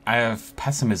I have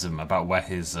pessimism about where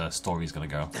his story's gonna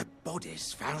go. The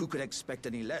bodies found. Who could expect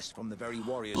any less from the very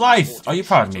warriors? Blythe, are you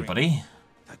proud of me, buddy?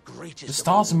 The The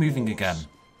stars are moving again.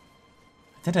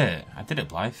 I did it,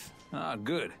 Blythe. Ah,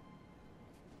 good.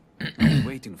 I was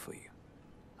waiting for you.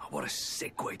 Oh, what a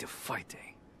sick way to fight,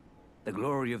 eh? The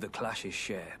glory of the clash is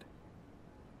shared.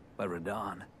 By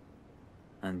Radahn.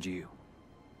 And you.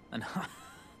 And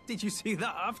did you see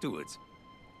that afterwards?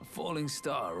 A falling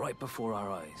star right before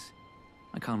our eyes.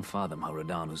 I can't fathom how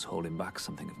Radahn was holding back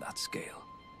something of that scale.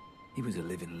 He was a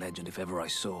living legend if ever I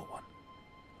saw one.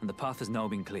 And the path has now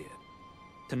been cleared.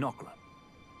 To Nokra,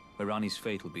 where Ranni's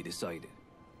fate will be decided.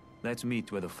 Let's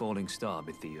meet where the falling star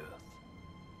bit the earth.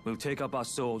 We'll take up our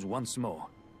swords once more.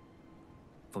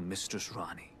 For Mistress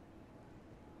Ranni.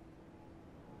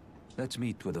 Let's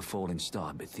meet where the falling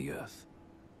star bit the earth.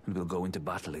 And we'll go into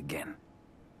battle again.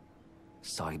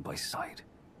 Side by side.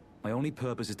 My only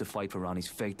purpose is to fight for Ranni's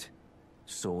fate,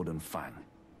 sword and fang.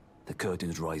 The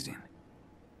curtain's rising.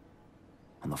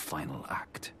 On the final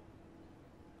act.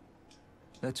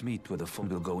 Let's meet where the fun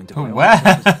will go into my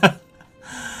where?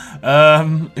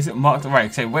 Is it marked?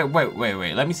 Right, so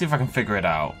wait. Let me see if I can figure it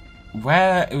out.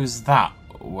 Where it was that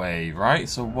way, right?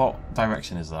 So what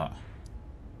direction is that?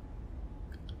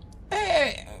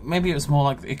 Maybe it was more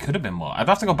like, it could have been more. I'd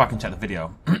have to go back and check the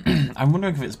video. I'm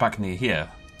wondering if it's back near here.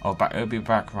 Or back, it would be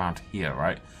back around here,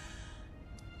 right?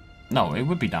 No, it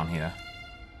would be down here.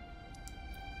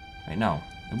 Wait, no.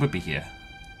 It would be here.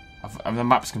 The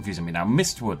map's confusing me now.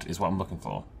 Mistwood is what I'm looking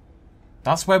for.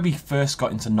 That's where we first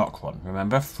got into Nocron,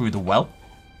 remember? Through the well.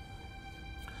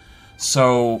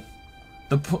 So,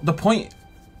 the point,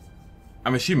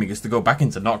 I'm assuming, is to go back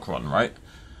into Nocron, right?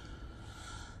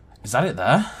 Is that it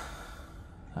there?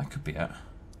 That could be it.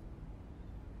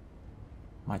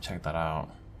 Might check that out.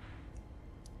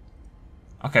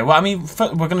 Okay, well, I mean,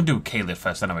 we're going to do Caelid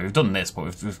first anyway. We've done this, but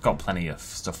we've got plenty of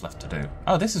stuff left to do.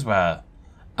 Oh, this is where...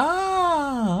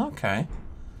 Ah, okay.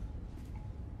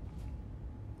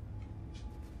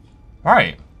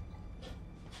 Right.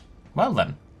 Well,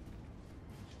 then.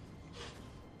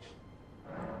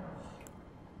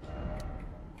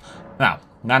 Now.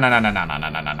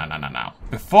 Now.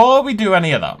 Before we do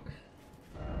any of that,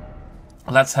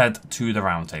 let's head to the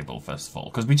round table, first of all.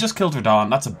 Because we just killed Radahn.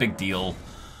 That's a big deal.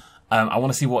 I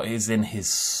want to see what is in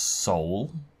his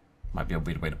soul. Might be a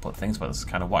weird way to put things, but that's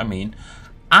kind of what I mean.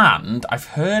 And I've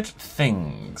heard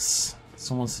things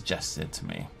someone suggested to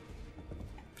me.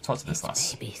 We talked to this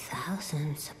last. Maybe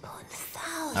thousands upon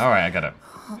thousands. Alright, I got it.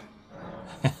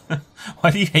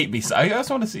 Why do you hate me so? I just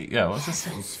want to see. Yeah, what's this?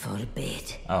 Heavens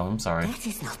forbid. Oh, I'm sorry. That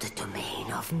is not the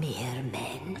domain of mere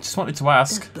men. I just wanted to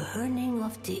ask. The burning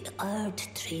of the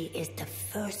Erdtree is the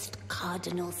first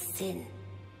cardinal sin.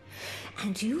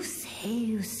 And you say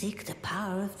you seek the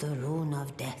power of the Rune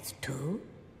of Death too?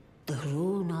 The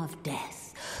Rune of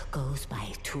Death goes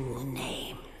by two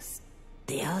names.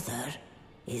 The other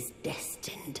is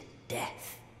Destined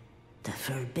Death. The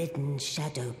forbidden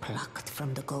shadow plucked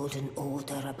from the Golden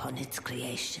Order upon its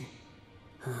creation.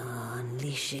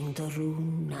 Unleashing the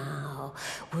rune now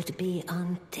would be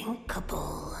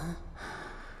unthinkable.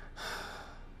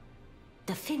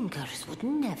 The fingers would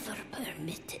never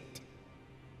permit it.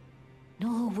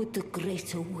 Nor would the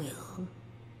greater will.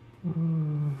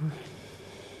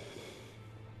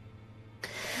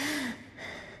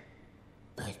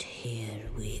 But here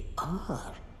we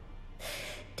are.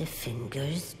 The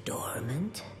fingers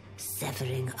dormant,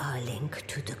 severing our link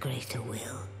to the greater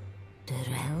will. The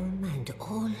realm and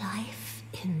all life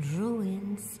in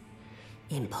ruins.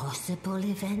 Impossible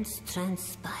events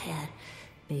transpire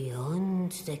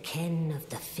beyond the ken of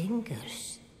the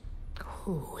fingers.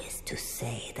 Who is to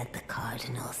say that the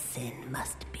cardinal sin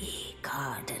must be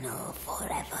cardinal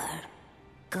forever?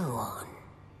 Go on.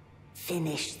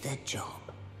 Finish the job.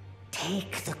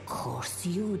 Take the course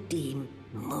you deem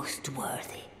most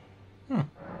worthy.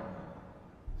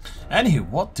 Anywho,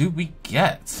 what do we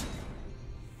get?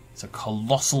 It's a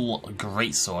colossal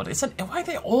greatsword. Why are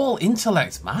they all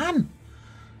intellect, man?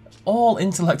 All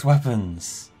intellect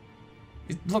weapons.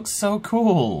 It looks so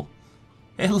cool.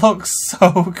 It looks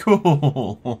so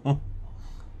cool.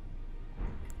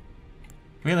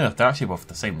 Really, they're actually both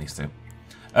the same, these two.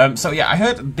 So yeah, I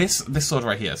heard this sword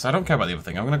right here, so I don't care about the other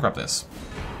thing. I'm gonna grab this.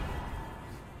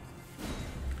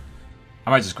 I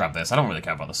might just grab this. I don't really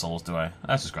care about the souls, do I?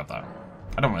 Let's just grab that.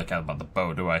 I don't really care about the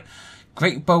bow, do I?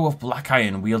 Great bow of black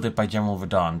iron wielded by General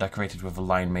Radahn, decorated with a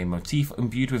lion mane motif,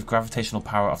 imbued with gravitational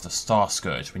power of the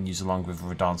STARSCOURGE. When used along with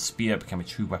Radahn's spear, it became a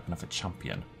true weapon of a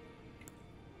champion.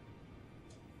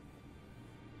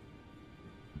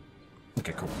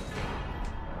 Okay, cool.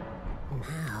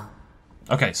 Wow.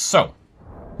 Okay, so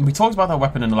we talked about that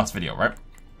weapon in the last video, right?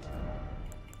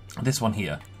 This one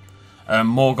here.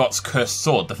 Morgoth's cursed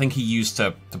sword, the thing he used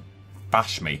to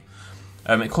bash me.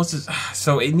 It causes,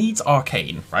 so it needs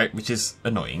arcane, right, which is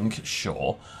annoying,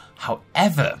 sure.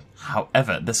 However,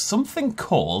 there's something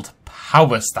called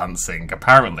power stancing,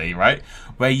 apparently, right,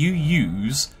 where you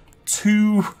use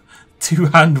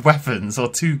two-hand weapons, or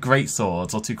two great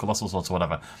swords, or two colossal swords, or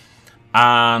whatever.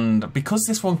 And because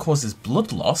this one causes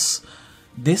blood loss,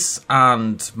 this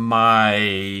and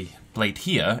my blade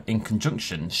here in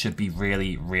conjunction should be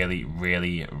really, really,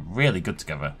 really, really good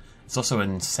together. It's also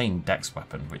an insane dex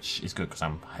weapon, which is good because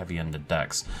I'm heavy under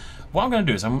dex. What I'm going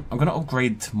to do is I'm going to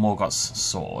upgrade Morgoth's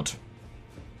sword.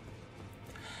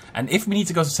 And if we need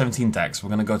to go to 17 dex, we're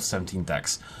going to go to 17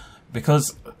 dex.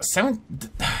 Because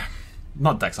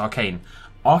not dex, arcane.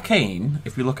 Arcane,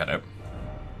 if we look at it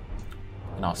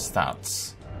in our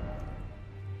stats,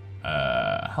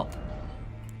 help.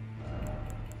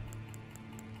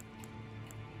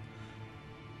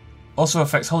 Also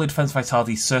affects holy defense,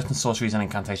 vitality, certain sorceries and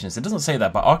incantations. It doesn't say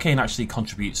that, but arcane actually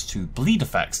contributes to bleed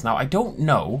effects. Now, I don't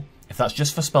know if that's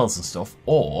just for spells and stuff,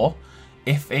 or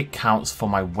if it counts for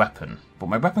my weapon. But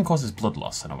my weapon causes blood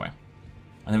loss, in a way.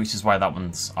 And which is why that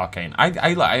one's arcane.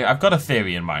 I've got a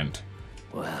theory in mind.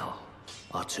 Well,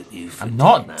 I took you for I'm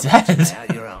not dead.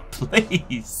 Out your own.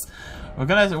 Please. We're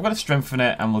gonna strengthen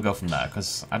it and we'll go from there,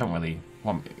 because I don't really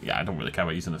want... Yeah, I don't really care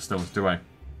about using the stones, do I?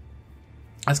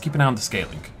 Let's keep an eye on the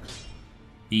scaling.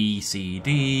 E, C,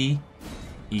 D,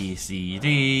 E, C,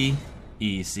 D,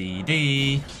 E, C,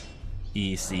 D,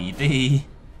 E, C, D,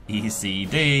 E, C,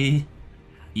 D,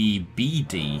 E, B,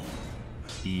 D,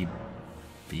 E,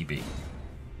 B, B.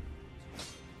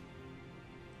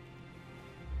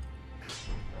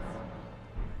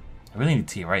 I really need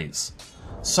tier 8s.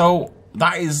 So,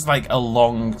 that is like a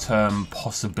long-term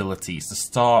possibility to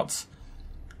start...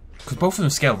 Because both of them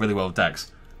scale really well with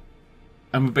decks.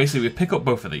 And we pick up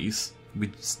both of these,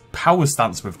 we'd power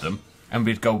stance with them, and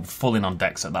we'd go full in on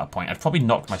decks at that point. I'd probably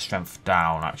knock my strength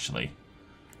down, actually.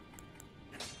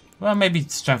 Well, maybe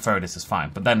strength Eridus is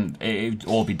fine, but then it'd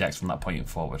all be decks from that point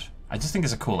forward. I just think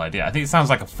it's a cool idea. I think it sounds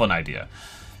like a fun idea.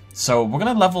 So, we're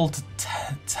going to level to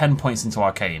 10 points into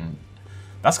Arcane.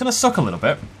 That's going to suck a little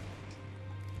bit.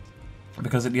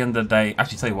 Because at the end of the day...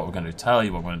 Actually, tell you what we're going to do. Tell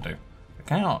you what we're going to do.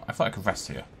 Can I? I thought I could rest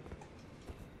here.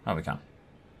 Oh, we can.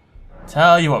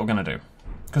 Tell you what we're going to do.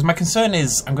 Because my concern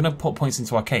is I'm going to put points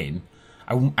into Arcane.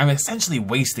 I'm essentially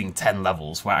wasting 10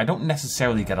 levels where I don't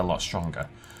necessarily get a lot stronger.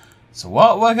 So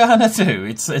what we're going to do,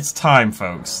 it's time,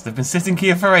 folks. They've been sitting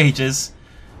here for ages.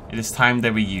 It is time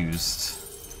they were used.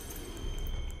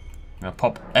 I'm going to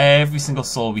pop every single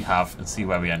soul we have and see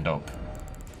where we end up.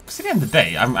 Because at the end of the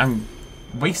day, I'm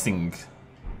wasting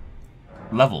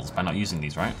levels by not using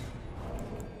these, right?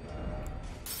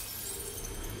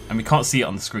 And we can't see it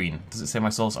on the screen. Does it say my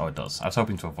souls? Oh, it does. I was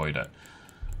hoping to avoid it.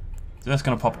 So that's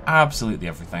going to pop absolutely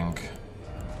everything.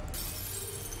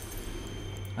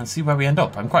 And see where we end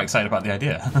up. I'm quite excited about the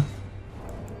idea. At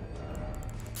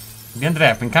the end of the day,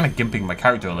 I've been kind of gimping my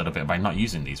character a little bit by not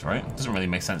using these, right? It doesn't really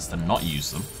make sense to not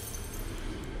use them.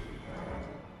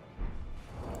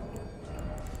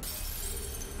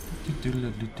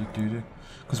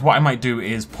 Because what I might do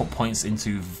is put points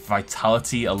into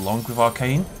Vitality along with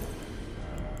Arcane.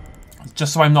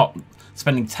 Just so I'm not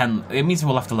spending 10... It means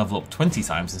we'll have to level up 20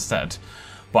 times instead.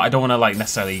 But I don't want to like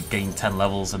necessarily gain 10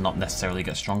 levels and not necessarily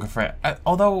get stronger for it.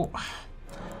 Although,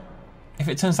 if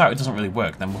it turns out it doesn't really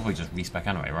work, then we'll probably just respec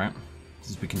anyway, right?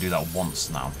 Since we can do that once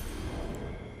now.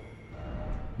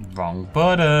 Wrong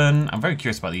button. I'm very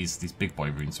curious about these big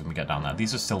boy runes when we get down there.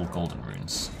 These are still golden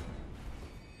runes.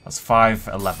 That's 5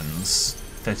 11s.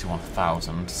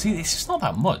 31,000. See, it's just not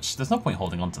that much. There's no point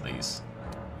holding on to these.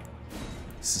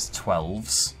 This is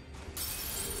 12s.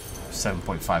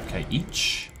 7.5k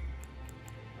each.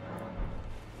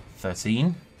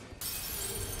 13.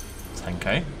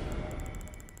 10k.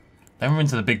 Then we're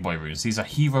into the big boy runes. These are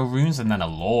hero runes and then a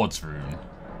lord's rune.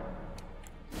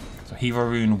 So hero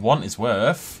rune 1 is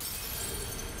worth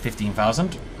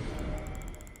 15,000.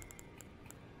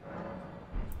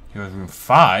 Hero rune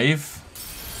 5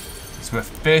 is worth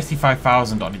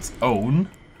 35,000 on its own.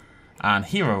 And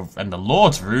the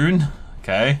lord's rune,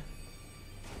 okay,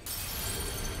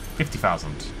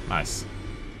 50,000. Nice.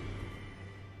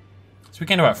 So we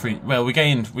gained about 3. Well,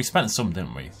 we spent some,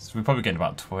 didn't we? So we probably gained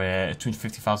about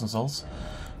 250,000 souls.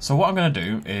 So what I'm going to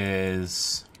do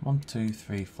is 1, 2,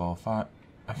 3, 4, 5.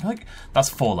 I feel like that's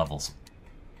 4 levels.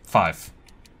 5.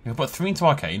 We can put 3 into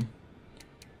Arcane.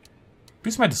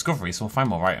 Boost my discovery, so we'll find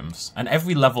more items. And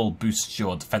every level boosts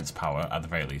your defense power at the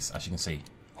very least, as you can see.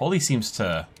 Holy seems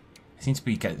to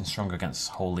be getting stronger against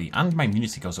Holy, and my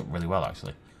immunity goes up really well,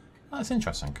 actually. Oh, that's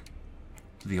interesting.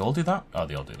 Do they all do that? Oh,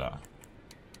 they all do that.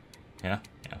 Yeah?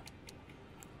 Yeah.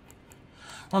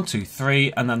 1, 2,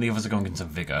 3, and then the others are going into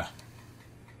Vigor.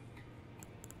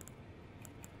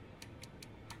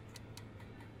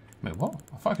 Wait, what?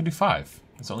 I thought I could do 5.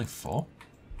 It's only 4?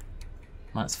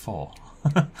 That's 4.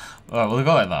 Alright, we'll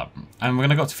go like that. And we're going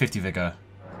to go up to 50 Vigor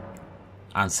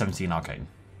and 17 Arcane.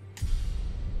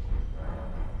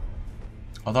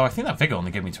 Although I think that Vigor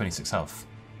only gave me 26 health.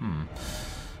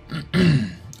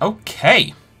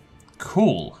 Okay.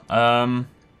 Cool. Yeah.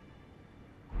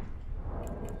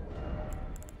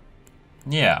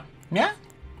 Yeah?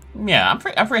 Yeah, I'm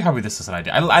pretty happy with this as an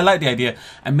idea. I like the idea,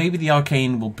 and maybe the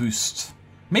Arcane will boost...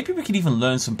 Maybe we could even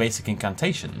learn some basic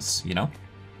incantations, you know?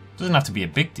 Doesn't have to be a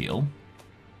big deal.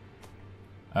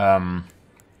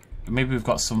 Maybe we've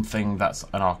got something that's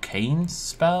an arcane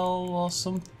spell or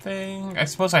something. I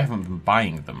suppose I haven't been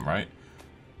buying them, right?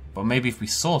 But maybe if we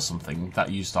saw something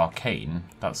that used arcane,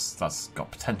 that's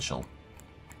got potential.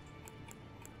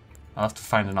 I'll have to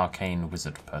find an arcane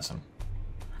wizard person.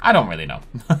 I don't really know.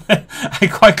 I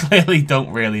quite clearly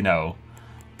don't really know.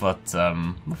 But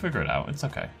we'll figure it out. It's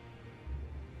okay.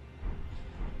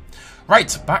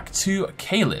 Right, back to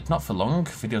Caelid. Not for long.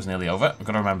 Video's nearly over. I've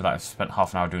got to remember that I've spent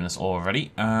half an hour doing this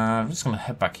already. I'm just going to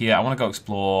head back here. I want to go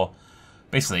explore,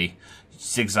 basically,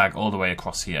 zigzag all the way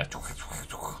across here.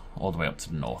 All the way up to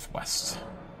the northwest.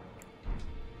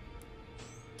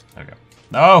 There we go.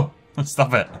 No!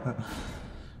 Stop it.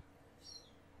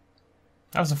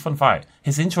 That was a fun fight.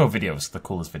 His intro video was the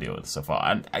coolest video so far.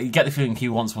 And I get the feeling he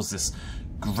once was this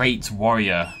great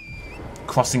warrior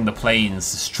crossing the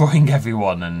plains, destroying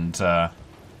everyone, and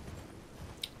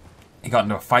he got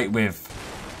into a fight with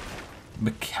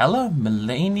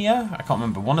Melania? I can't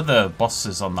remember. One of the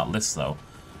bosses on that list, though.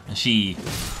 And she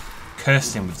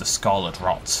cursed him with the Scarlet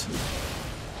Rot.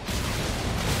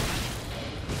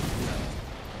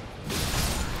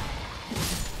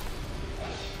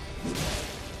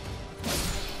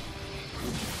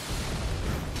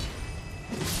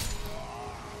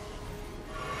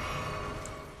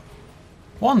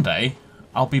 One day,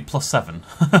 I'll be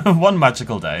 +7. One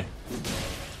magical day.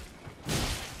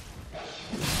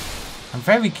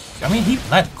 I mean, he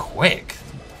bled quick.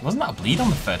 Wasn't that a bleed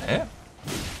on the third hit?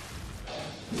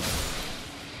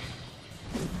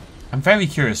 I'm very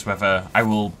curious whether I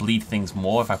will bleed things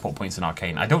more if I put points in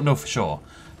Arcane. I don't know for sure,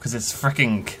 because it's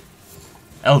freaking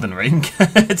Elden Ring.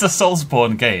 It's a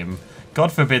Soulsborne game.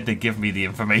 God forbid they give me the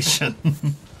information.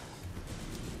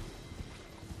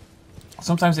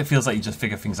 Sometimes it feels like you just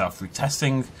figure things out through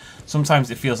testing.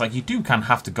 Sometimes it feels like you do kind of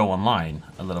have to go online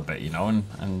a little bit, you know,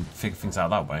 and figure things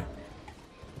out that way.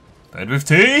 Bird with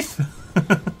teeth!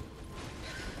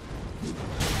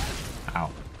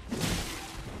 Ow.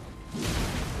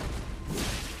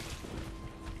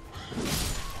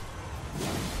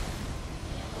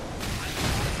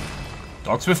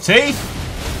 Dogs with teeth!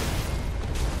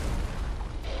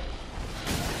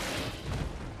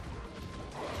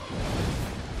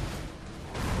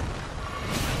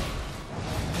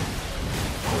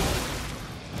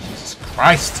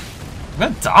 Christ! I'm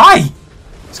gonna die!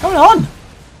 What's going on?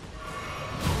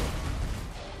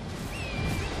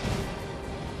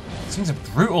 Things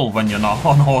are brutal when you're not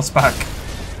on horseback.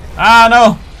 Ah,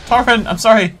 no! Torrent, I'm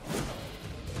sorry.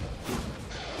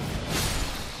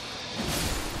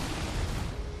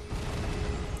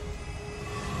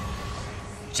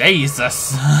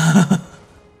 Jesus!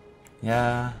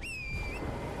 Yeah.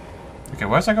 Okay,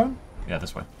 where's I going? Yeah,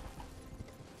 this way.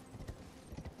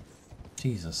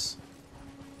 Jesus.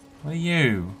 What are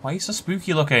you? Why are you so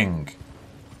spooky looking?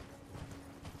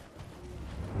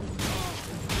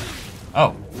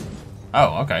 Oh.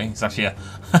 Oh, okay. He's actually a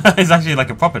he's actually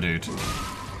like a proper dude.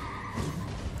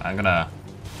 I'm gonna...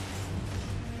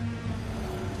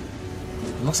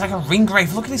 It looks like a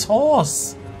ringgrave. Look at his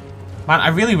horse. Man, I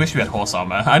really wish we had horse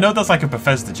armor. I know that's like a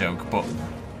Bethesda joke, but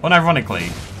unironically,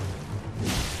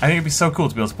 I think it'd be so cool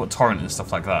to be able to put torrent and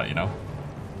stuff like that, you know?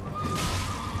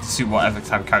 To suit whatever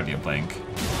type of character you're playing.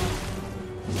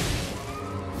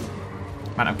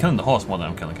 Man, I'm killing the horse more than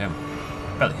I'm killing him.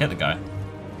 Barely hit the guy.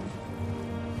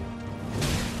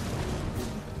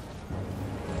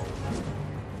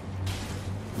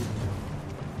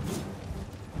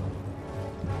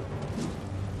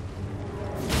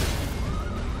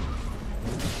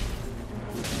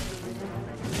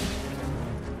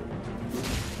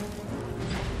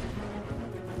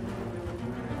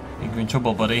 You're in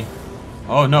trouble, buddy.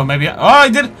 Oh no, maybe I... Oh, I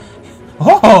did...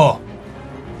 Oh!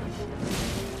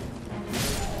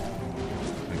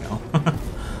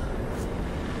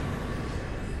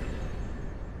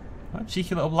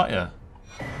 Cheeky little blighter.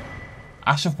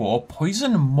 Ash of War,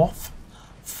 Poison Moth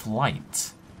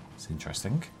Flight. It's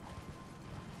interesting.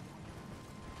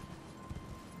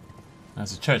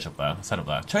 There's a church up there. Let's head up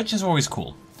there. Churches are always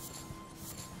cool.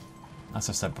 As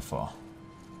I've said before.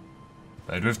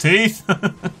 Bird with teeth!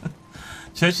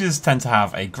 Churches tend to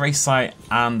have a grace site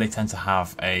and they tend to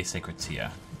have a sacred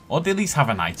tier. Or they at least have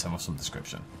an item of some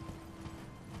description.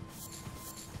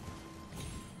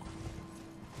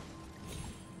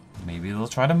 Maybe they'll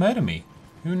try to murder me.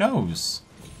 Who knows?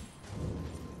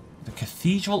 The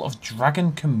Cathedral of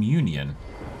Dragon Communion.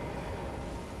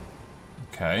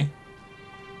 Okay.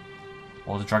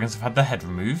 All the dragons have had their head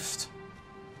removed.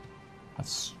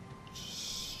 That's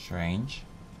strange.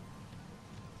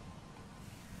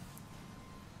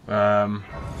 It's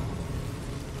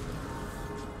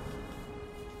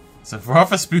a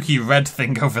rather spooky red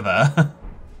thing over there.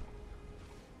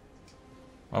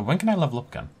 Well, when can I level up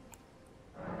again?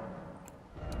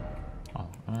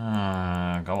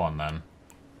 Oh, go on. then.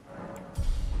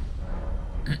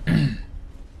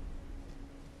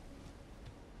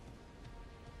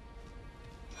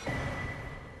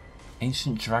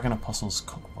 Ancient Dragon Apostles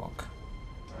Cookbook.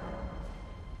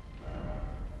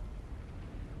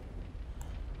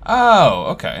 Oh,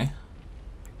 okay.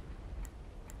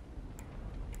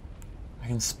 I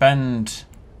can spend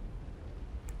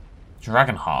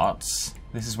dragon hearts.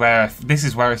 This is where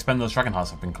I spend those dragon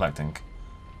hearts I've been collecting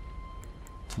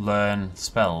to learn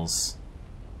spells.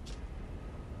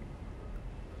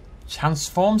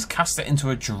 Transforms caster into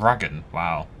a dragon.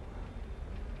 Wow.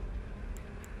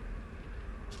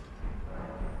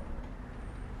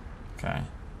 Okay.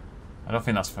 I don't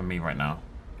think that's for me right now.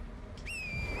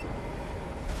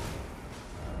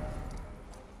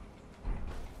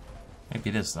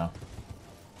 Maybe it is though.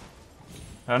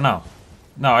 I don't know.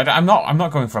 No, I'm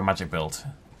not going for a magic build.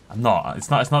 I'm not. It's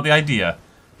not the idea.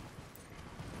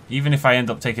 Even if I end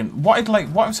up taking what I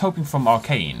was hoping from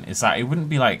Arcane is that it wouldn't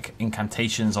be like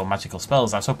incantations or magical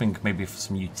spells. I was hoping maybe for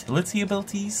some utility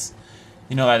abilities.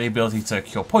 You know, like the ability to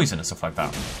cure poison and stuff like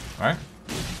that. Right?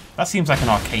 That seems like an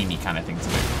Arcane-y kind of thing to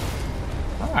do.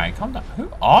 Alright, calm down. Who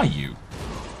are you?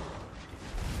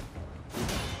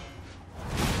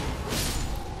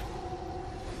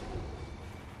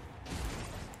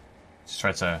 Just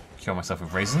try to cure myself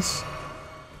with raisins.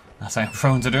 As I am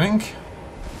prone to doing.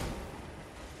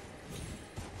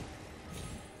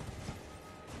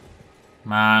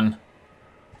 Man.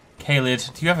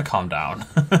 Caelid, do you ever calm down?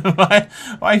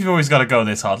 Why have you always got to go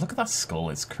this hard? Look at that skull,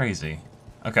 it's crazy.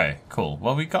 Okay, cool.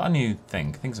 Well, we got a new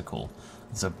thing. Things are cool.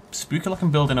 There's a spooky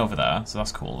looking building over there, so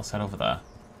that's cool. Let's head over there.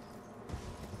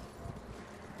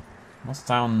 What's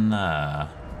down there?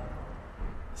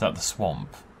 Is that the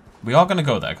swamp? We are going to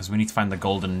go there because we need to find the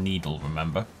golden needle,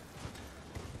 remember?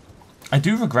 I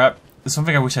do regret, there's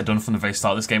something I wish I'd done from the very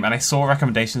start of this game, and I saw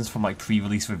recommendations from like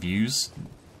pre-release reviews.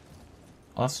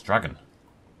 Oh, that's a dragon.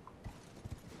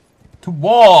 To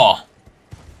war!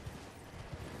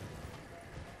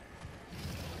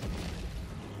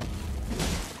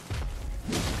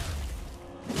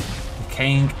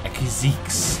 Decaying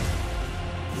Ekizeeks.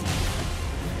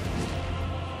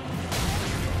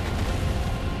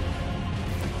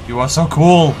 You are so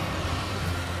cool!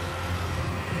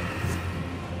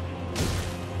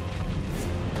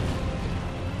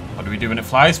 What do we do when it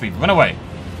flies? We run away.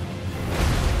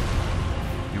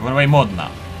 You run away more than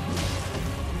that.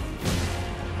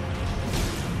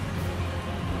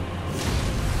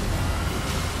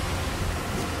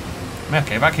 Am I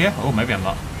okay back here? Oh, maybe I'm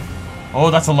not. Oh,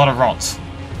 that's a lot of rot.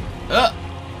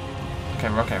 Okay,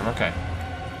 we're okay, we're okay.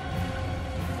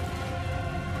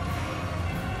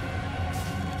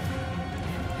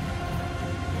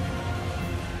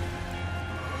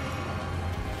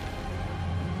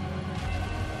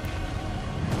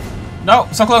 No,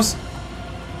 so close.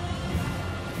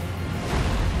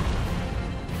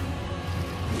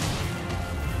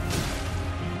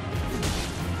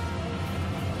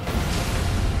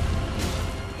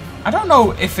 I don't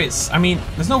know if it's... I mean,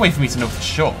 there's no way for me to know for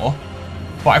sure.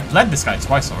 But I've bled this guy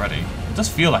twice already. It does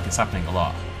feel like it's happening a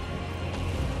lot.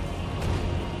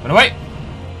 Run away!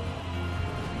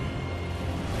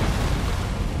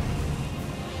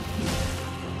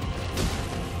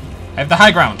 I have the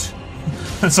high ground.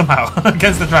 Somehow.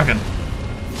 Against the dragon.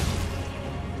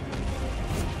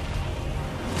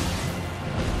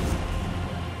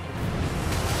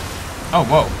 Oh,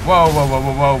 whoa. Whoa, whoa, whoa,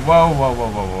 whoa, whoa, whoa, whoa,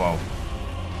 whoa, whoa, whoa.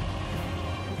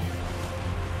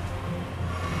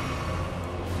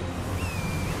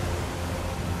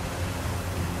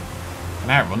 Can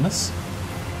I outrun this?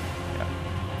 Yeah.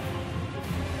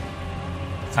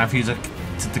 Time for you to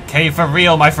decay for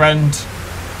real, my friend.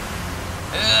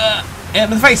 Hit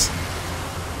him in the face.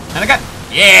 And again.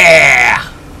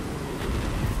 Yeah!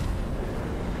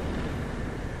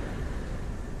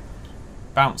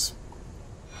 Bounce.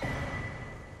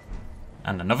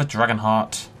 And another dragon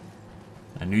heart.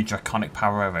 A new draconic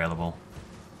power available.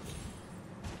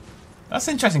 That's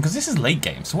interesting because this is late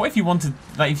game. So what if you wanted,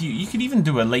 like, if you could even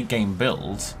do a late game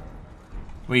build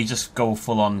where you just go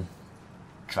full on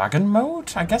dragon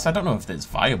mode? I guess I don't know if it's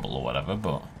viable or whatever,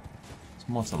 but it's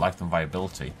more to life than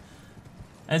viability.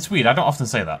 And it's weird. I don't often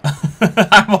say that.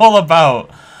 I'm all about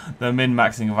the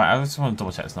min-maxing of. I just want to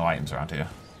double check there's no items around here.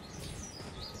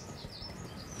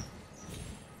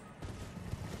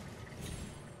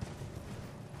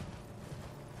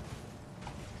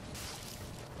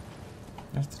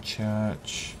 There's the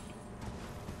church.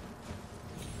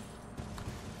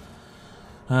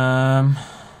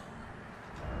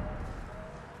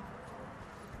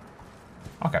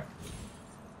 Okay.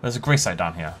 There's a grace site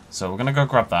down here, so we're gonna go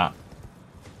grab that.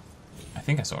 I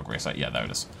think I saw a grey site. Yeah, there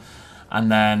it is.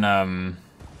 And then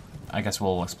I guess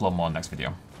we'll explore more next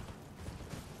video.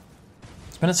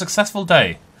 It's been a successful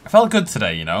day. I felt good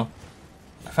today, you know.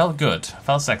 I felt good. I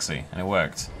felt sexy, and it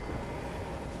worked.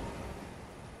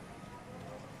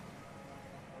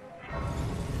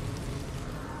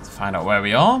 Let's find out where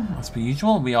we are. As per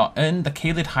usual, we are in the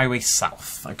Caelid Highway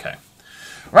South. Okay.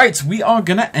 Right, we are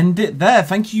going to end it there.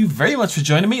 Thank you very much for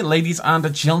joining me, ladies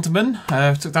and gentlemen.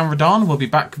 Took down Radahn. We'll be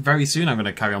back very soon. I'm going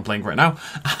to carry on playing right now.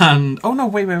 And, oh no,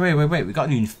 wait. We got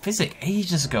a new physic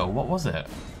ages ago. What was it?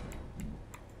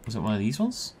 Was it one of these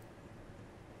ones?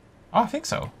 Oh, I think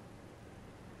so.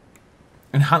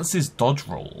 Enhances dodge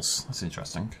rolls. That's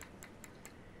interesting.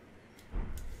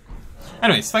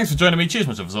 Anyways, thanks for joining me. Cheers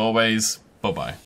much as always. Bye-bye.